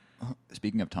 Speaking of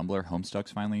Tumblr,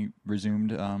 Homestuck's finally resumed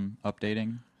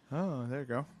updating. Oh, there you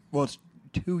go. Well, it's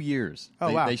 2 years.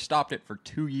 Oh, wow. They stopped it for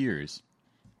 2 years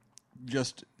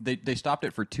just they stopped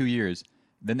it for 2 years.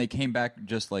 Then they came back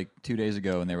just like 2 days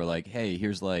ago, and they were like, "Hey,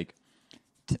 here's like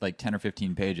 10 or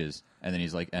 15 pages." And then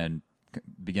he's like, "And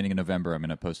beginning of November, I'm going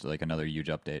to post like another huge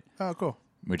update." Oh, cool.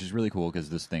 Which is really cool because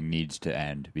this thing needs to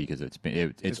end because it's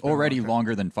been been already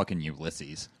longer than fucking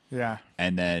Ulysses. Yeah.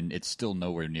 And then it's still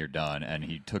nowhere near done. And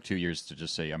he took 2 years to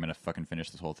just say, "I'm going to fucking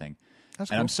finish this whole thing." That's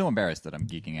and cool. I'm so embarrassed that I'm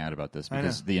geeking out about this I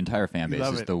because know. the entire fan You base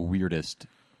love is it. the weirdest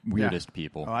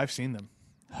people. Oh, I've seen them.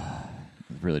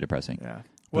 It's really depressing. Yeah.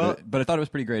 Well, but I thought it was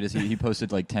pretty great. Is he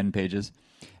posted like 10 pages,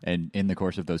 and in the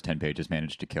course of those 10 pages,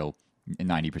 managed to kill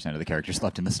 90% of the characters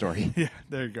left in the story. Yeah,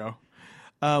 there you go.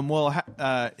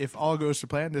 If all goes to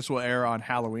plan, this will air on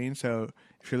Halloween. So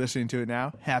if you're listening to it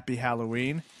now, happy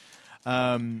Halloween.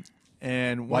 And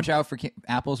Watch out for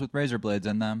apples with razor blades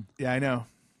in them. Yeah, I know.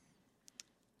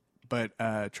 But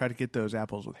try to get those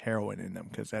apples with heroin in them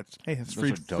because that's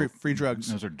free drugs.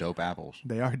 Those are dope apples.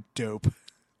 They are dope.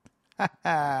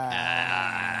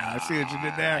 I see what you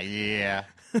did there. Yeah.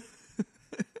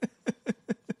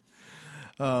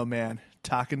 Oh man,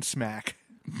 talking smack.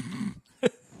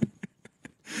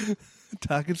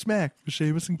 Talking smack with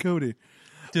Seamus and Cody.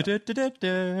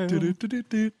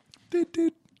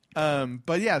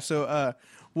 But yeah, so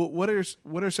what are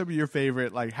some of your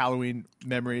favorite like Halloween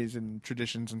memories and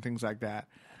traditions and things like that?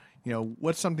 You know,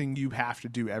 what's something you have to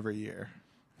do every year?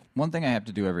 One thing I have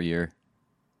to do every year.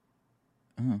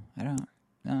 Oh, I don't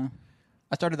know.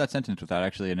 I started that sentence without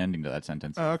actually an ending to that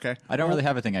sentence. Oh, okay. I don't really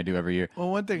have a thing I do every year.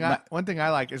 Well, one thing I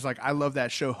like is like I love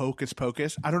that show Hocus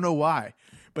Pocus. I don't know why,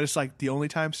 but it's like the only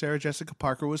time Sarah Jessica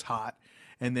Parker was hot.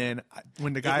 And then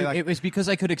when the guy it was because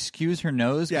I could excuse her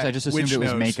nose because I just assumed witch it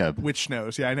was nose. makeup. Witch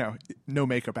nose. Yeah, I know. No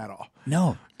makeup at all.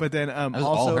 No. But then was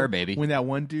also all her, baby. when that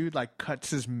one dude like cuts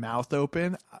his mouth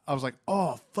open, I was like,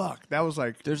 oh fuck, that was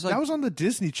like that was on the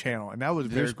Disney Channel, and that was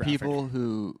very There's graphic. people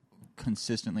who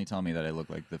consistently tell me that I look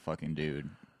like the fucking dude,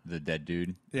 the dead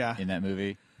dude in that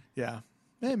movie. Yeah,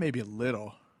 maybe a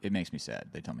little. It makes me sad.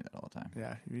 They tell me that all the time.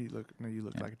 Yeah, you look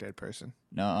like a dead person.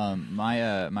 No,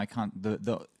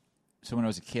 so when I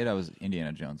was a kid, I was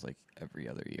Indiana Jones like every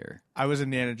other year I was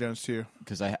Indiana Jones too.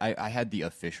 because I had the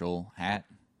official hat.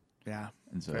 Yeah,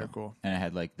 And so, very cool. And I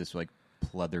had like this like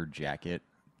pleather jacket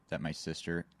that my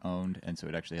sister owned, and so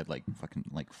it actually had like fucking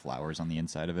like flowers on the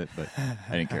inside of it, but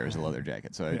I didn't care. It was a leather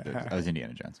jacket, so I was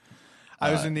Indiana Jones.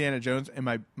 I was Indiana Jones, and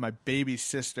my baby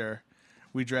sister,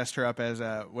 we dressed her up as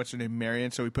what's her name,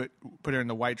 Marion. So we put her in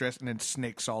the white dress, and then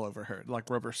snakes all over her, like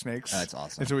rubber snakes. That's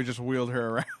awesome. And so we just wheeled her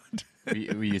around.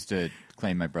 we used to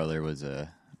claim my brother was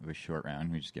short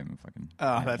round. We just gave him a fucking.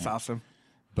 Oh, that's awesome.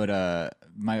 But the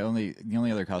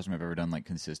only other costume I've ever done like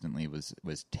consistently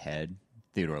was Ted,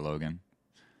 Theodore Logan.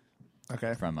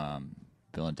 Okay. From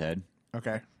Bill and Ted.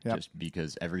 Okay. Yeah. Just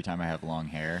because every time I have long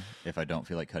hair, if I don't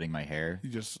feel like cutting my hair, You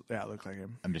just look like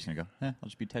him. I'm just gonna go. I'll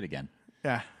just be Ted again.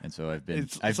 Yeah. And so I've been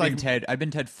like- Ted. I've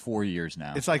been Ted 4 years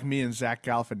now. It's like me and Zach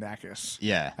Galifianakis.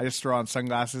 Yeah. I just throw on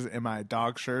sunglasses and my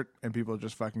dog shirt, and people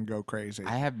just fucking go crazy.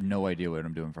 I have no idea what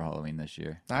I'm doing for Halloween this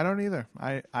year. I don't either.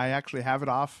 I actually have it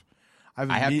off. I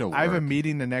have a work.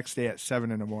 meeting the next day at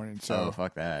 7 a.m. So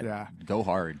fuck that. Yeah. Go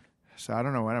hard. So I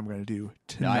don't know what I'm going to do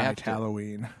tonight.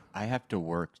 Halloween. I have to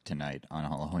work tonight on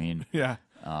Halloween. Yeah.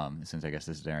 Since I guess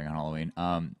this is airing on Halloween.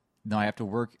 No, I have to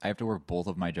work. I have to work both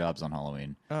of my jobs on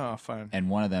Halloween. Oh, fun. And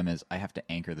one of them is I have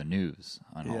to anchor the news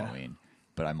on Yeah. Halloween.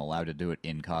 But I'm allowed to do it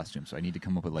in costume, so I need to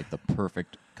come up with like the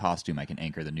perfect costume I can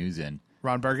anchor the news in.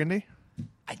 Ron Burgundy?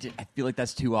 I feel like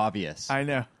that's too obvious. I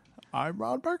know. I'm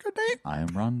Ron Burgundy. I am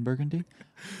Ron Burgundy.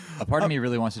 A part of me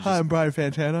really wants to just. Hi, I'm Brian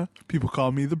Fantana. People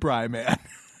call me the Bry Man.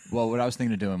 Well, what I was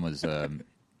thinking of doing was,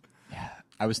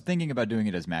 I was thinking about doing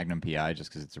it as Magnum PI just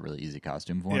because it's a really easy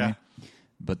costume for me.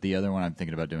 But the other one I'm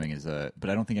thinking about doing is, but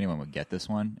I don't think anyone would get this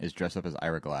one, is dress up as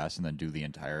Ira Glass and then do the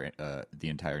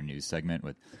entire news segment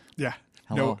with. Yeah.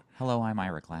 Hello, I'm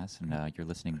Ira Glass, and you're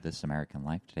listening to This American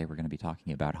Life. Today we're going to be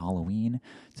talking about Halloween.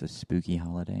 It's a spooky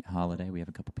holiday. We have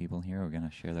a couple people here who are going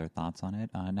to share their thoughts on it.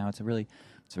 Now, it's a very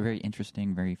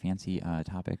interesting, very fancy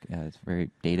topic. It's very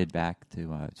dated back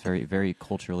to, it's very, very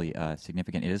culturally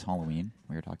significant. It is Halloween.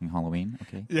 We are talking Halloween,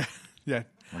 okay? Yeah. Yeah.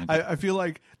 I feel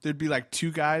like there'd be like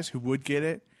two guys who would get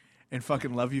it and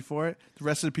fucking love you for it. The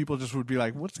rest of the people just would be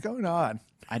like, what's going on?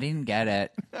 I didn't get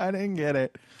it. I didn't get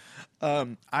it. I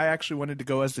actually wanted to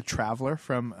go as the Traveler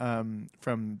from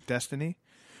Destiny,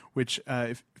 which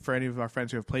if for any of our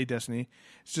friends who have played Destiny,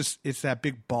 it's that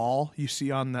big ball you see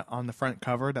on the front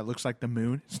cover that looks like the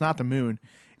moon. It's not the moon.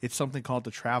 It's something called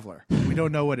the Traveler. We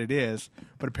don't know what it is,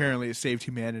 but apparently it saved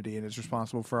humanity and is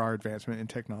responsible for our advancement in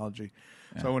technology.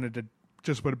 Yeah. So I wanted to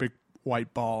just put a big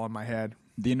white ball on my head.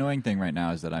 The annoying thing right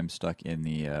now is that I'm stuck in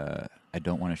the I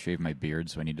don't want to shave my beard,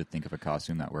 so I need to think of a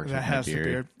costume that works That with has my beard. the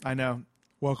beard. I know.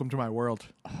 Welcome to my world.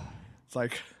 It's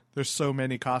like there's so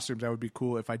many costumes that would be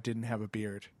cool if I didn't have a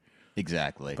beard,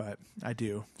 Exactly. but I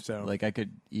do. So Like I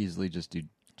could easily just do.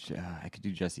 I could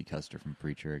do Jesse Custer from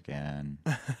Preacher again.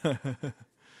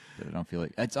 But I don't feel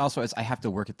like it's also I have to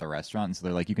work at the restaurant, so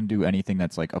they're like, you can do anything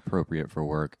that's like appropriate for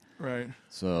work. right.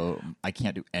 So I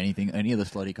can't do any of the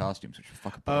slutty costumes, which is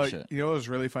fucking bullshit. You know what was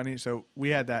really funny? So we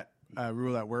had that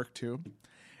rule at work too.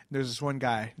 There's this one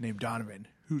guy named Donovan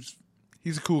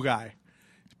he's a cool guy,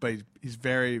 but he's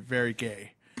very, very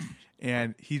gay,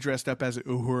 and he dressed up as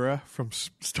Uhura from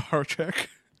Star Trek,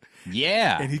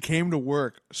 Yeah, and he came to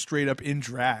work straight up in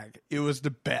drag. It was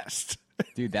the best.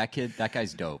 dude, that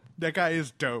guy's dope. That guy is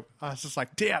dope. I was just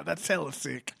like, damn, that's hella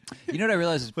sick. You know what I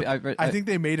realized is I think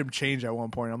they made him change at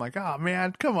one point. I'm like, oh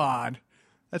man, come on,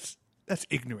 that's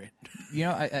ignorant. You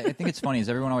know, I think it's funny is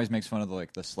everyone always makes fun of the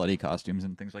slutty costumes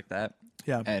and things like that.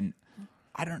 Yeah. And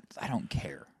I don't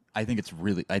care. I think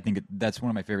that's one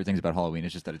of my favorite things about Halloween.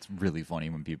 It's just that it's really funny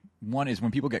when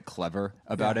people get clever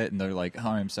about it and they're like, "Oh,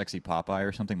 I'm sexy Popeye"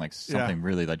 or something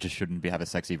really that just shouldn't have a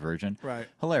sexy version. Right.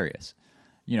 Hilarious.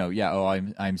 You know, yeah. Oh,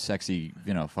 I'm sexy.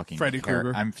 You know, fucking Freddy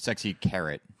Krueger. I'm sexy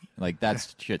Carrot. Like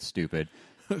that's shit stupid.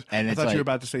 And I it's thought like, you were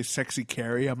about to say sexy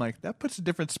Carrie. I'm like, that puts a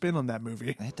different spin on that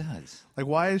movie. it does. Like,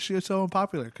 why is she so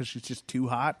unpopular? Because she's just too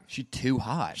hot. She's too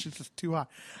hot. She's just too hot.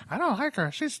 I don't like her.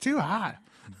 She's too hot.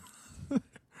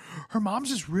 Her mom's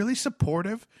just really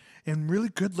supportive and really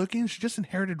good looking. She just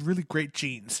inherited really great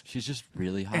genes She's just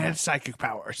really hot. and psychic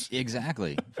powers.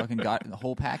 Exactly. Fucking got the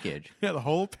whole package. Yeah, the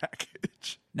whole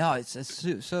package. No, it's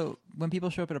so when people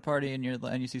show up at a party and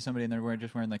you see somebody and they're wearing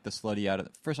like the slutty out of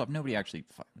first off,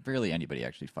 barely anybody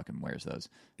actually fucking wears those.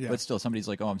 Yeah. But still, somebody's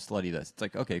like, "Oh, I'm slutty." This. It's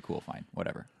like, okay, cool, fine,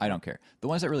 whatever. I don't care. The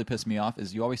ones that really piss me off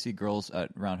is you always see girls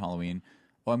around Halloween.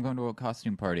 Oh, I'm going to a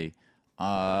costume party.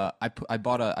 I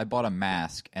bought a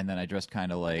mask and then I dressed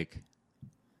kind of like,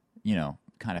 you know,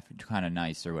 kind of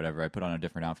nice or whatever. I put on a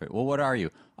different outfit. Well, what are you?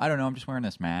 I don't know. I'm just wearing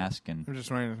this mask and I'm just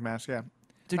wearing this mask, yeah.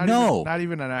 dude, Not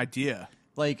even an idea.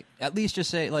 Like, at least just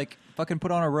say, like, fucking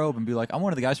put on a robe and be like, I'm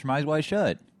one of the guys from Eyes Wide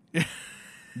Shut.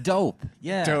 Dope.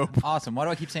 Yeah. Dope. Awesome. Why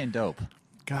do I keep saying dope?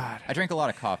 God. I drink a lot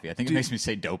of coffee. I think it makes me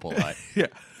say dope a lot. Yeah.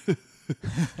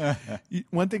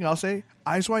 One thing I'll say,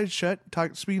 Eyes Wide Shut,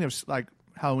 speaking of, like,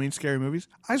 Halloween scary movies,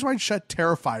 Eyes Wide Shut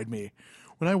terrified me.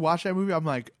 When I watched that movie, I'm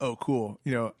like, oh, cool.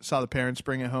 You know, saw the parents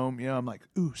bring it home. You know, I'm like,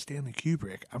 ooh, Stanley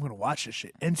Kubrick. I'm going to watch this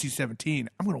shit. NC-17.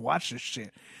 I'm going to watch this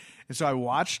shit. And so I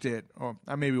watched it, or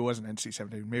maybe it wasn't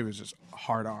NC-17, maybe it was just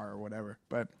hard R or whatever.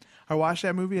 But I watched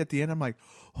that movie at the end. I'm like,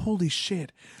 holy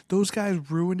shit, those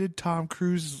guys ruined Tom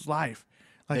Cruise's life.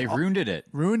 Like, They ruined it.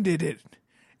 Ruined it.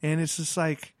 And it's just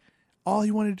like, all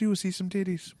he wanted to do was see some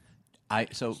titties.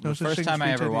 So no the such first thing time as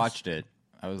I free ever titties. watched it,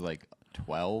 I was like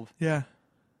 12, Yeah.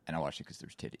 and I watched it because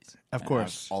there's titties. Of And course. I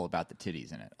was all about the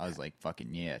titties in it. I was like,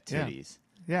 fucking yeah, Yeah. titties.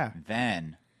 Yeah.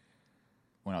 Then,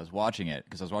 when I was watching it,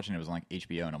 because I was watching it, it was on like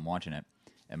HBO, and I'm watching it,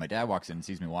 and my dad walks in and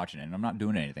sees me watching it, and I'm not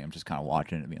doing anything. I'm just kind of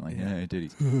watching it and being like, yeah,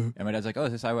 titties. And my dad's like, oh,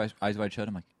 is this Eyes Wide Shut?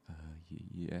 I'm like,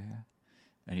 yeah.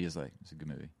 And he's like, it's a good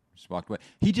movie. Just walked away.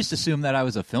 He just assumed that I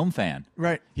was a film fan.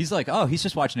 Right. He's like, oh, he's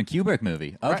just watching a Kubrick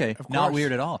movie. Okay, of not course.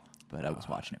 weird at all. But I was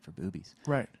watching it for boobies.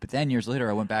 Right. But then years later,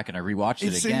 I went back and I rewatched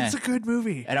it again. It's a good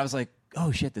movie. And I was like,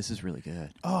 oh, shit, this is really good.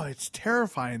 Oh, it's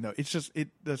terrifying though. It's just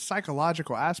the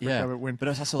psychological aspect Yeah, of it when but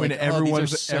it's also when like, oh,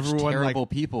 these are such everyone terrible like,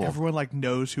 people. Everyone like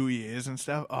knows who he is and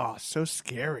stuff. Oh, so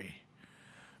scary.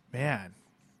 Man.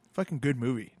 Fucking good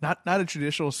movie. Not a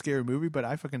traditional scary movie, but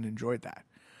I fucking enjoyed that.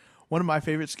 One of my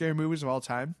favorite scary movies of all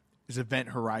time is Event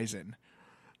Horizon.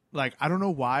 Like, I don't know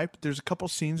why, but there's a couple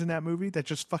scenes in that movie that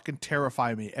just fucking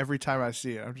terrify me every time I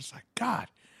see it. I'm just like, God,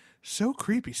 so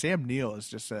creepy. Sam Neill is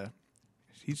just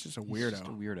he's just a weirdo. He's just a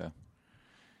weirdo.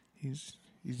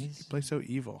 He plays so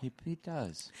evil. He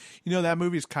does. You know, that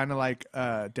movie's kind of like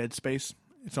Dead Space.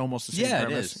 It's almost the same Yeah, it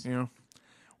premise, is. you know,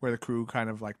 where the crew kind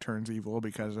of like turns evil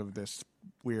because of this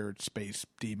weird space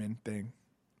demon thing.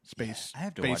 Space. I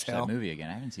have to space watch hell. that movie again.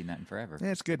 I haven't seen that in forever.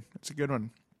 Yeah, it's good. It's a good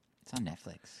one. It's on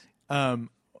Netflix.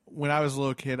 When I was a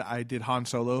little kid, I did Han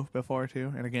Solo before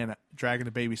too, and again, dragging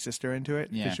a baby sister into it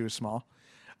because Yeah. she was small.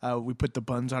 We put the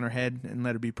buns on her head and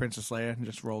let her be Princess Leia, and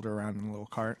just rolled her around in a little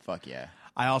cart. Fuck yeah.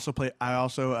 I also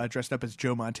dressed up as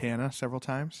Joe Montana several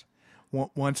times.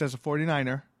 Once as a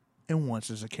 49er, and once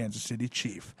as a Kansas City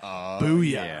Chief.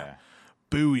 Booyah! Yeah.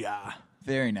 Booyah!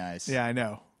 Very nice. Yeah, I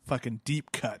know. Fucking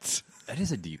deep cuts, That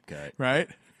is a deep cut. right?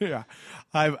 Yeah,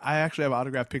 I actually have an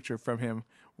autographed picture from him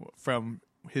from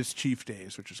his Chief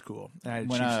days, which is cool. I had a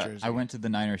When Chiefs jersey. I went to the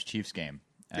Niners Chiefs game,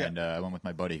 and I went with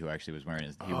my buddy who actually was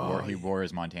wearing he wore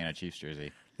his Montana Chiefs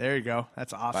jersey. There you go.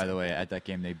 That's awesome. By the way, at that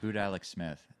game, they booed Alex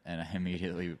Smith, and I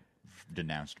immediately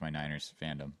denounced my Niners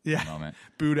fandom. Yeah. For a moment.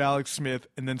 Booed Alex Smith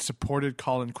and then supported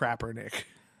Colin Kaepernick.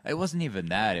 It wasn't even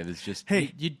that. It was just,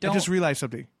 Hey, you don't. I just realized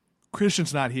something.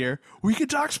 Christian's not here. We can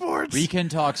talk sports. We can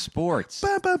talk sports.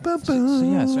 Ba, ba, ba, ba, So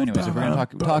anyways, if we're gonna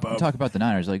ba, ba. talk about the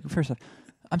Niners, like first off,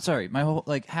 I'm sorry, my whole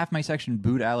half my section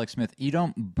booed Alex Smith. You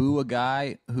don't boo a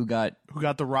guy who got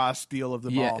the raw steal of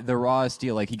the ball. the rawest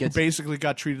deal. Like he gets Basically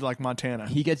got treated like Montana.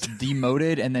 he gets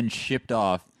demoted and then shipped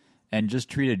off and just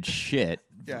treated shit.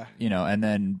 Yeah. And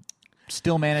then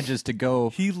still manages to go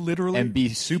He literally and be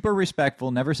super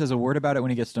respectful, never says a word about it when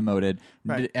he gets demoted.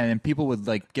 Right. And then people would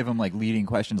like give him like leading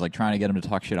questions, like trying to get him to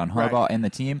talk shit on Harbaugh and the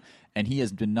team. And he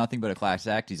has been nothing but a class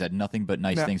act. He's had nothing but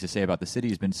nice things to say about the city.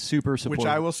 He's been super supportive. which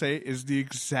I will say is the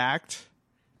exact.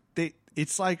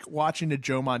 It's like watching a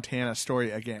Joe Montana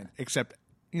story again, except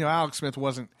Alex Smith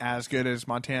wasn't as good as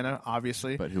Montana,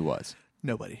 obviously. But who was?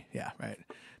 Nobody. Yeah, right.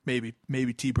 Maybe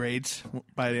T Braids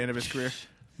by the end of his career.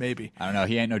 Maybe. I don't know.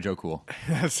 He ain't no Joe Cool.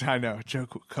 Yes, I know, Joe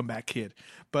comeback kid.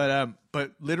 But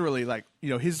literally, like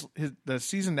his the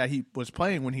season that he was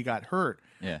playing when he got hurt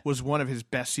was one of his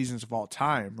best seasons of all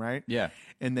time, right? Yeah.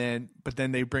 And then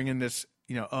they bring in this,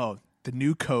 the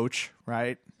new coach,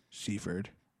 right? Seifert,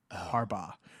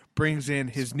 Harbaugh brings in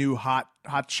his new hot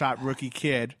shot rookie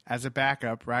kid as a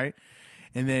backup, right?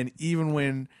 And then even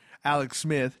when Alex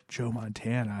Smith, Joe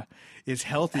Montana, is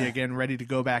healthy again, ready to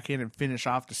go back in and finish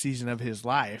off the season of his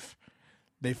life,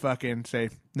 they fucking say,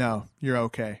 "No, you're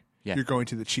okay. Yeah. You're going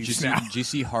to the Chiefs now." Did you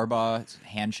see Harbaugh's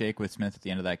handshake with Smith at the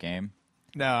end of that game?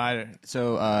 No, I didn't.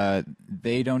 So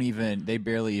they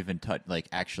barely even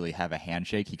actually have a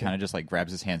handshake. He kind of just like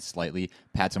grabs his hand slightly,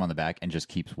 pats him on the back, and just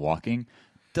keeps walking.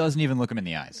 Doesn't even look him in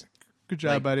the eyes. Good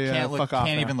job, buddy. Fuck off.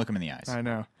 Can't now. even look him in the eyes. I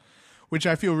know. Which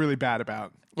I feel really bad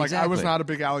about. Like, I was Exactly. not a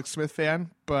big Alex Smith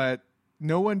fan, but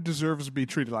no one deserves to be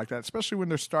treated like that, especially when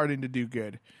they're starting to do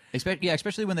good.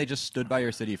 Especially when they just stood by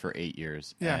your city for 8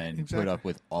 years and exactly. put up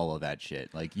with all of that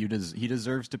shit. Like he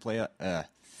deserves to play.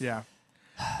 Yeah.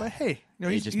 But hey,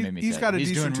 It just made me he's sad. got a He's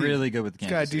decent doing team. really good with He's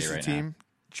got a Kansas City decent right team.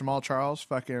 Jamal Charles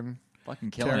fucking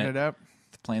fucking killing tearing it up.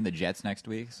 Playing the Jets next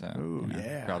week, so Ooh,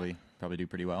 yeah. probably do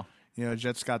pretty well.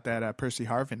 Jets got that Percy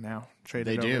Harvin now traded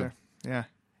They over do. there. Yeah.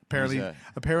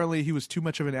 Apparently he was too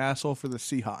much of an asshole for the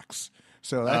Seahawks.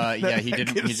 So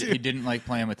He didn't like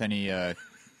playing with any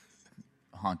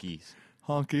honkies.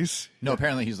 honkies. No,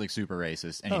 apparently he's like super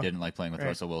racist, and he Oh, didn't like playing with right.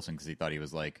 Russell Wilson because he thought he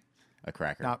was like a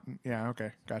cracker.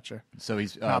 Okay, gotcha. So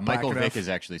he's Not black Michael Vick enough. is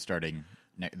actually starting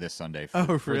this Sunday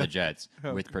Oh, for really? the Jets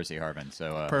with Percy Harvin.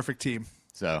 So Perfect team.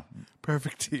 so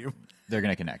Perfect team. they're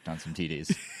gonna connect on some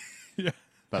TDs. Yeah.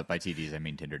 But by TDs I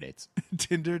mean Tinder dates.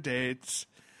 Tinder dates.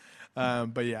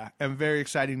 But yeah, and very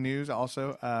exciting news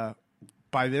also.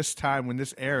 By this time, when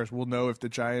this airs, we'll know if the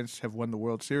Giants have won the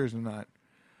World Series or not.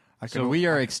 So we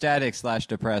are ecstatic /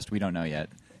 depressed. We don't know yet.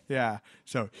 Yeah.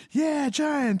 So, yeah,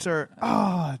 Giants are...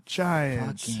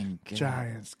 Giants. Fucking God.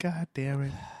 Giants. God damn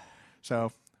it.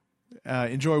 So,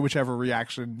 enjoy whichever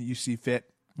reaction you see fit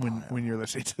when you're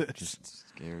listening to this. Just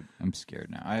scared. I'm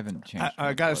scared now. I haven't changed.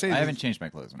 I gotta say I this- haven't changed my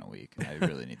clothes in a week. I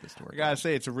really need this to work. I gotta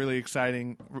say, it's a really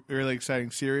exciting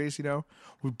series.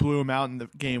 We blew them out in the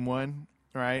game one,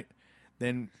 right?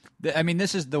 Then, I mean,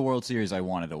 this is the World Series I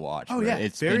wanted to watch. Oh, right? yeah.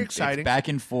 It's Very been, exciting. It's back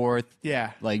and forth.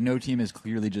 yeah, Like no team is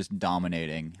clearly just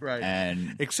dominating. right.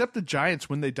 And Except the Giants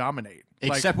when they dominate.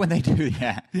 except when they do,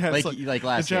 yeah. Yeah, it's like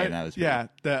last the game, Gi- that was yeah.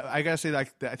 I gotta say, I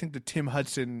think the Tim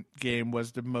Hudson game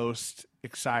was the most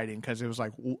exciting because it was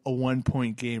like a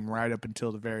 1-point game right up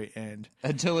until the very end.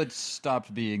 until it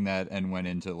stopped being that and went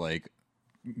into like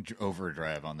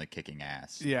overdrive on the kicking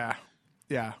ass. Yeah,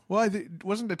 yeah. Well,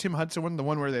 wasn't the Tim Hudson one the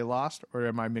one where they lost, or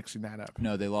am I mixing that up?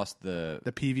 No, they lost the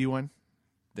PV one.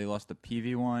 They lost the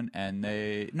PV one, and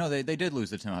they did lose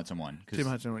the Tim Hudson one. Tim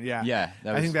Hudson one, yeah. Yeah,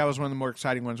 I think that was one of the more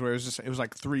exciting ones where it was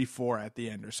like 3-4 at the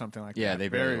end or something like that. Yeah, they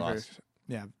barely lost.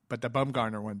 Yeah, but the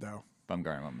Bumgarner one though,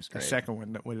 Bumgarner one was the great. second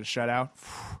one with a shutout,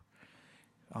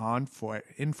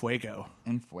 in fuego.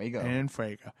 And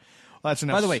Fuego. Well, that's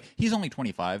enough. By the way, he's only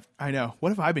 25. I know. What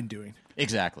have I been doing?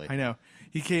 Exactly. I know.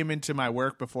 He came into my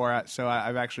work before, so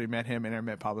I've actually met him, and I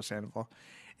met Pablo Sandoval.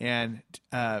 And,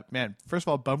 man, first of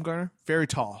all, Bumgarner, very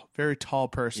tall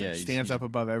person. Yeah, stands up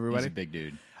above everybody. He's a big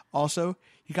dude. Also,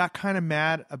 he got kind of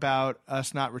mad about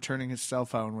us not returning his cell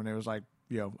phone when it was like,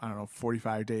 I don't know,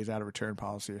 45 days out of return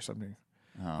policy or something.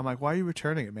 Oh. I'm like, why are you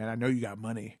returning it, man? I know you got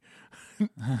money.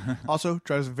 Also,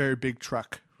 drives a very big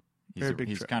truck.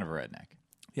 He's kind of a redneck.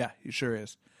 Yeah, he sure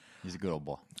is. He's a good old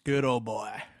boy. Good old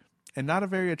boy. And not a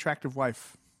very attractive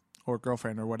wife or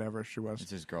girlfriend or whatever she was.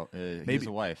 It's his girl. Maybe He's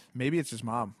a wife. Maybe it's his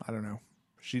mom. I don't know.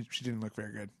 She didn't look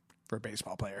very good for a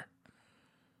baseball player.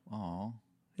 Oh.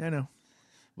 Yeah, I know.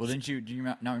 Well, do you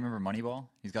not remember Moneyball?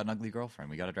 He's got an ugly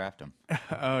girlfriend. We got to draft him.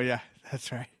 Oh, yeah,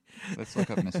 that's right. Let's look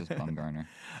up Mrs. Bumgarner.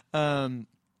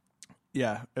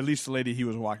 Yeah, at least the lady he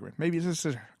was walking with. Maybe it's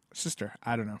his sister.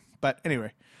 I don't know. But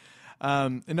anyway,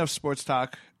 enough sports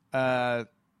talk.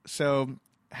 So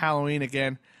Halloween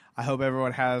again. I hope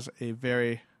everyone has a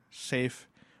very safe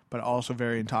but also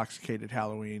very intoxicated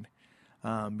Halloween,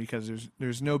 because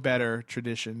there's no better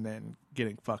tradition than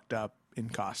getting fucked up in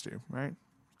costume, right?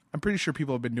 I'm pretty sure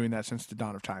people have been doing that since the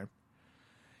dawn of time.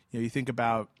 You know, you think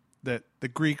about the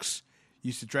Greeks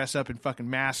used to dress up in fucking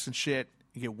masks and shit,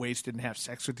 and get wasted and have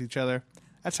sex with each other.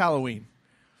 That's Halloween.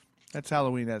 That's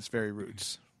Halloween at its very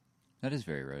roots. That is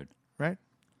very rude. Right?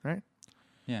 Right?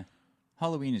 Yeah.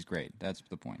 Halloween is great. That's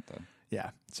the point, though.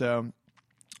 Yeah. So,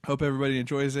 hope everybody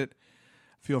enjoys it.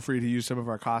 Feel free to use some of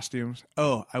our costumes.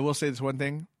 Oh, I will say this one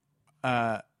thing.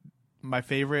 My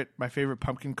favorite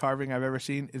pumpkin carving I've ever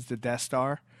seen is the Death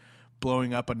Star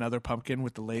blowing up another pumpkin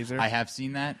with the laser. I have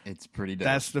seen that. It's pretty dope.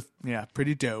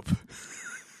 Pretty dope.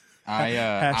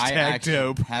 Hashtag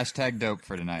dope. Hashtag dope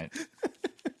for tonight.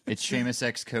 It's Seamus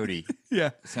X Cody.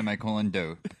 Yeah. Semicolon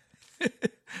dope.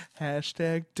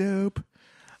 Hashtag dope.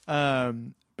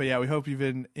 But yeah, we hope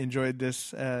you've enjoyed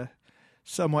this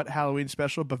somewhat Halloween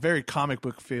special, but very comic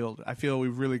book filled. I feel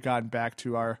we've really gotten back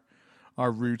to our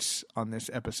roots on this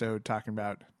episode, talking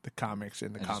about the comics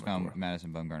and the comic just found world.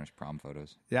 Madison Bumgarner's prom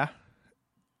photos. Yeah,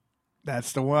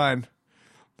 that's the one.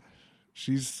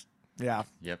 She's Yep.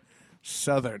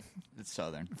 Southern. It's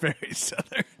Southern. Very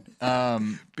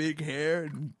Southern. Big hair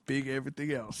and big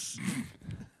everything else.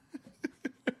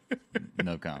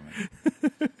 No comment.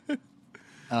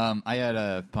 I had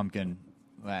a pumpkin.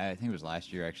 I think it was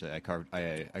last year. Actually, I carved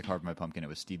my pumpkin. It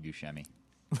was Steve Buscemi.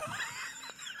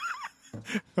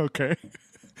 Okay.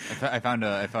 I found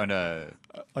a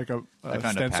like a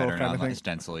stencil pattern kind of thing. A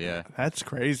stencil. Yeah. That's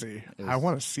crazy. I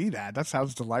want to see that. That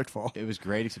sounds delightful. It was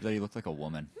great, except that he looked like a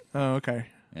woman. Oh, okay.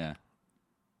 Yeah.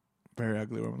 Very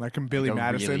ugly woman, like in Billy Like a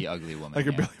Madison. really ugly woman. Like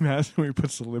a Billy Madison where he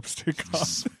puts the lipstick on.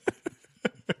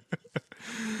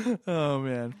 Oh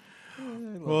man.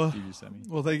 Well,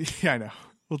 thank you. Yeah, I know.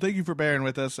 Well, thank you for bearing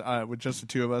with us. With just the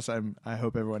two of us, I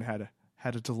hope everyone had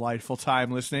a delightful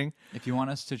time listening. If you want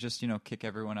us to just kick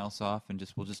everyone else off and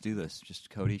we'll just do this, just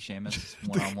Cody Seamus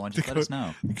 1-on-1. Just let us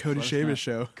know. The Cody Seamus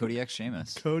show. Cody X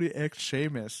Seamus. Cody X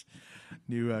Seamus.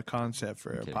 New concept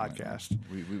for a podcast.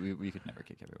 We could never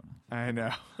kick everyone off. I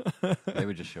know. They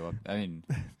would just show up. I mean,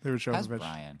 they would show up.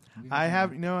 Brian? I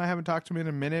haven't talked to him in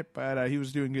a minute, but he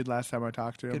was doing good last time I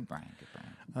talked to him. Good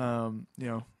Brian.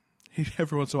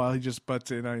 Every once in a while he just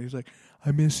butts in and he's like,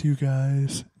 "I miss you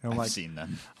guys." And I've seen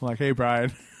them. I'm like, "Hey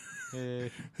Brian."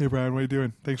 Hey Brian, what are you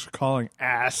doing? Thanks for calling,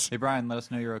 ass. Hey Brian, let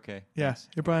us know you're okay. Yeah. Thanks.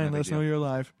 Hey Brian, let us know you're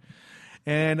alive.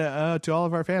 And to all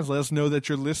of our fans, let us know that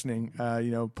you're listening.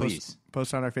 Please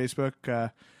post on our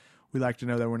Facebook. We like to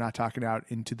know that we're not talking out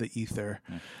into the ether.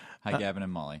 Yeah. Hi, Gavin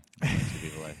and Molly.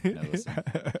 People I know listen.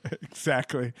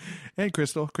 Exactly. And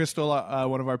Crystal,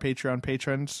 one of our Patreon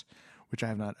patrons, which I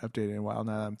have not updated in a while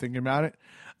now that I'm thinking about it.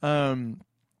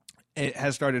 It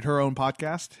has started her own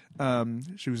podcast.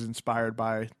 She was inspired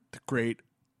by the great,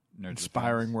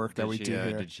 inspiring work that we do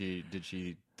here. Did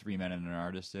she 3 Men and an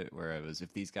Artist it, where it was,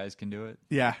 if these guys can do it?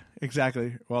 Yeah,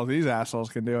 exactly. Well, these assholes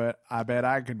can do it. I bet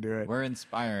I can do it. We're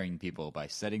inspiring people by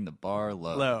setting the bar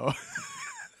low.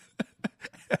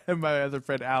 And my other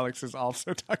friend Alex is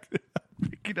also talking about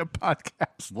making a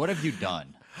podcast. What have you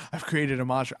done? I've created a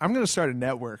mantra. I'm going to start a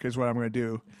network is what I'm going to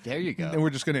do. There you go. And we're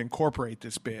just going to incorporate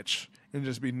this bitch and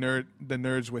just be the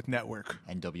Nerds with Network.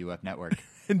 NWF Network.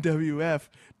 NWF.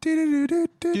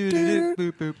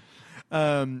 Boop,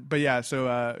 boop. But yeah,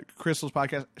 so Crystal's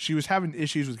podcast, she was having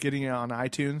issues with getting it on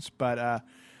iTunes, but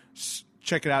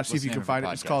check it out, see if you can find it.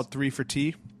 It's called 3 for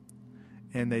Tea.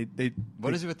 And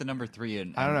what is it with the number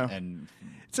 3? I don't know. And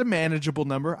it's a manageable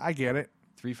number. I get it.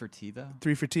 3 for Tea, though?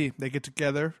 3 for Tea. They get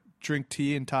together, drink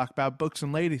tea, and talk about books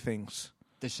and lady things.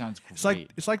 This sounds great.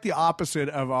 It's like the opposite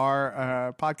of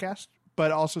our podcast,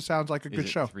 but also sounds like a good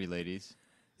show. 3 ladies?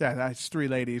 Yeah, that's 3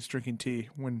 ladies drinking tea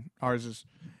when ours is,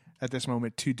 at this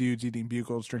moment, 2 dudes eating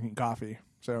bugles drinking coffee.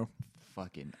 So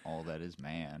fucking all that is,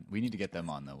 man. We need to get them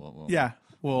on, though.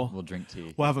 We'll drink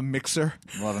tea. We'll have a mixer.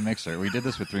 We did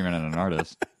this with 3 Men and an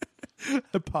Artist.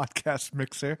 A podcast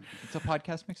mixer. It's a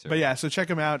podcast mixer. But yeah, so check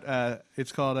them out.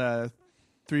 It's called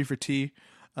 3 for Tea.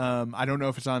 I don't know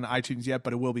if it's on iTunes yet,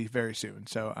 but it will be very soon.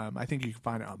 So I think you can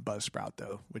find it on Buzzsprout,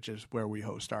 though, which is where we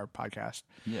host our podcast.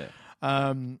 Yeah.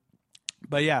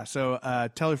 But yeah, so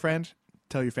tell your friends,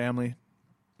 tell your family,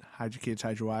 hide your kids,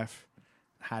 hide your wife,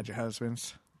 hide your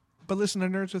husbands. but listen to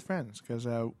Nerds with Friends because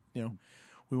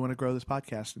we want to grow this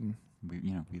podcast and we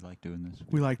like doing this.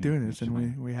 We like doing this,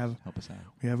 and we have help us out.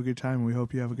 We have a good time, and we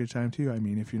hope you have a good time too. I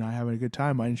mean, if you're not having a good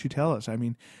time, why didn't you tell us? I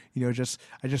mean, I just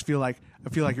feel like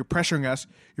you're pressuring us.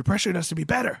 You're pressuring us to be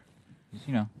better.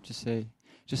 Just say,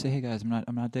 hey guys,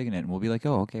 I'm not digging it, and we'll be like,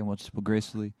 oh, okay, we'll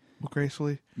gracefully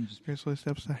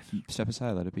step aside. Step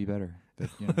aside, let it be better. But,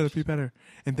 let it be better.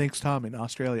 And thanks, Tom, in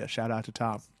Australia. Shout out to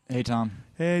Tom. Hey, Tom.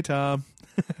 Hey, Tom.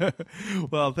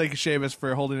 Well, thank you, Seamus,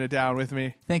 for holding it down with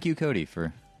me. Thank you, Cody,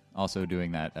 for also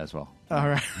doing that as well. All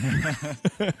right.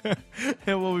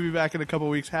 And we'll be back in a couple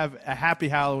weeks. Have a happy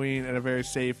Halloween and a very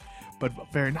safe, but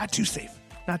very not too safe.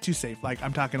 Not too safe. Like,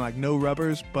 I'm talking like no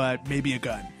rubbers, but maybe a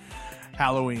gun.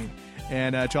 Halloween.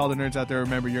 And to all the nerds out there,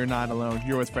 remember, you're not alone.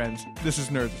 You're with friends. This is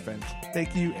Nerds with Friends.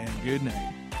 Thank you and good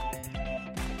night.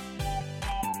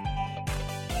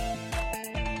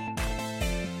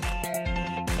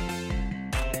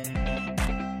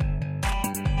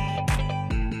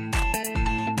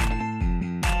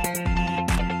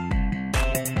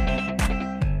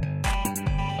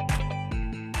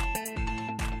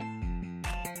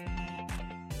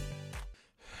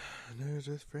 Nerds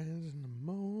with Friends in the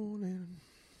morning.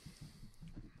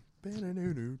 Let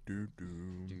me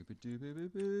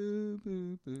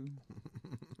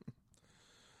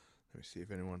see if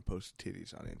anyone posts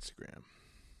titties on Instagram.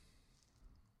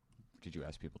 Did you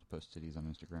ask people to post titties on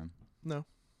Instagram? No.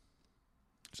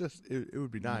 Just it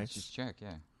would be nice. Just check,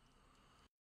 yeah.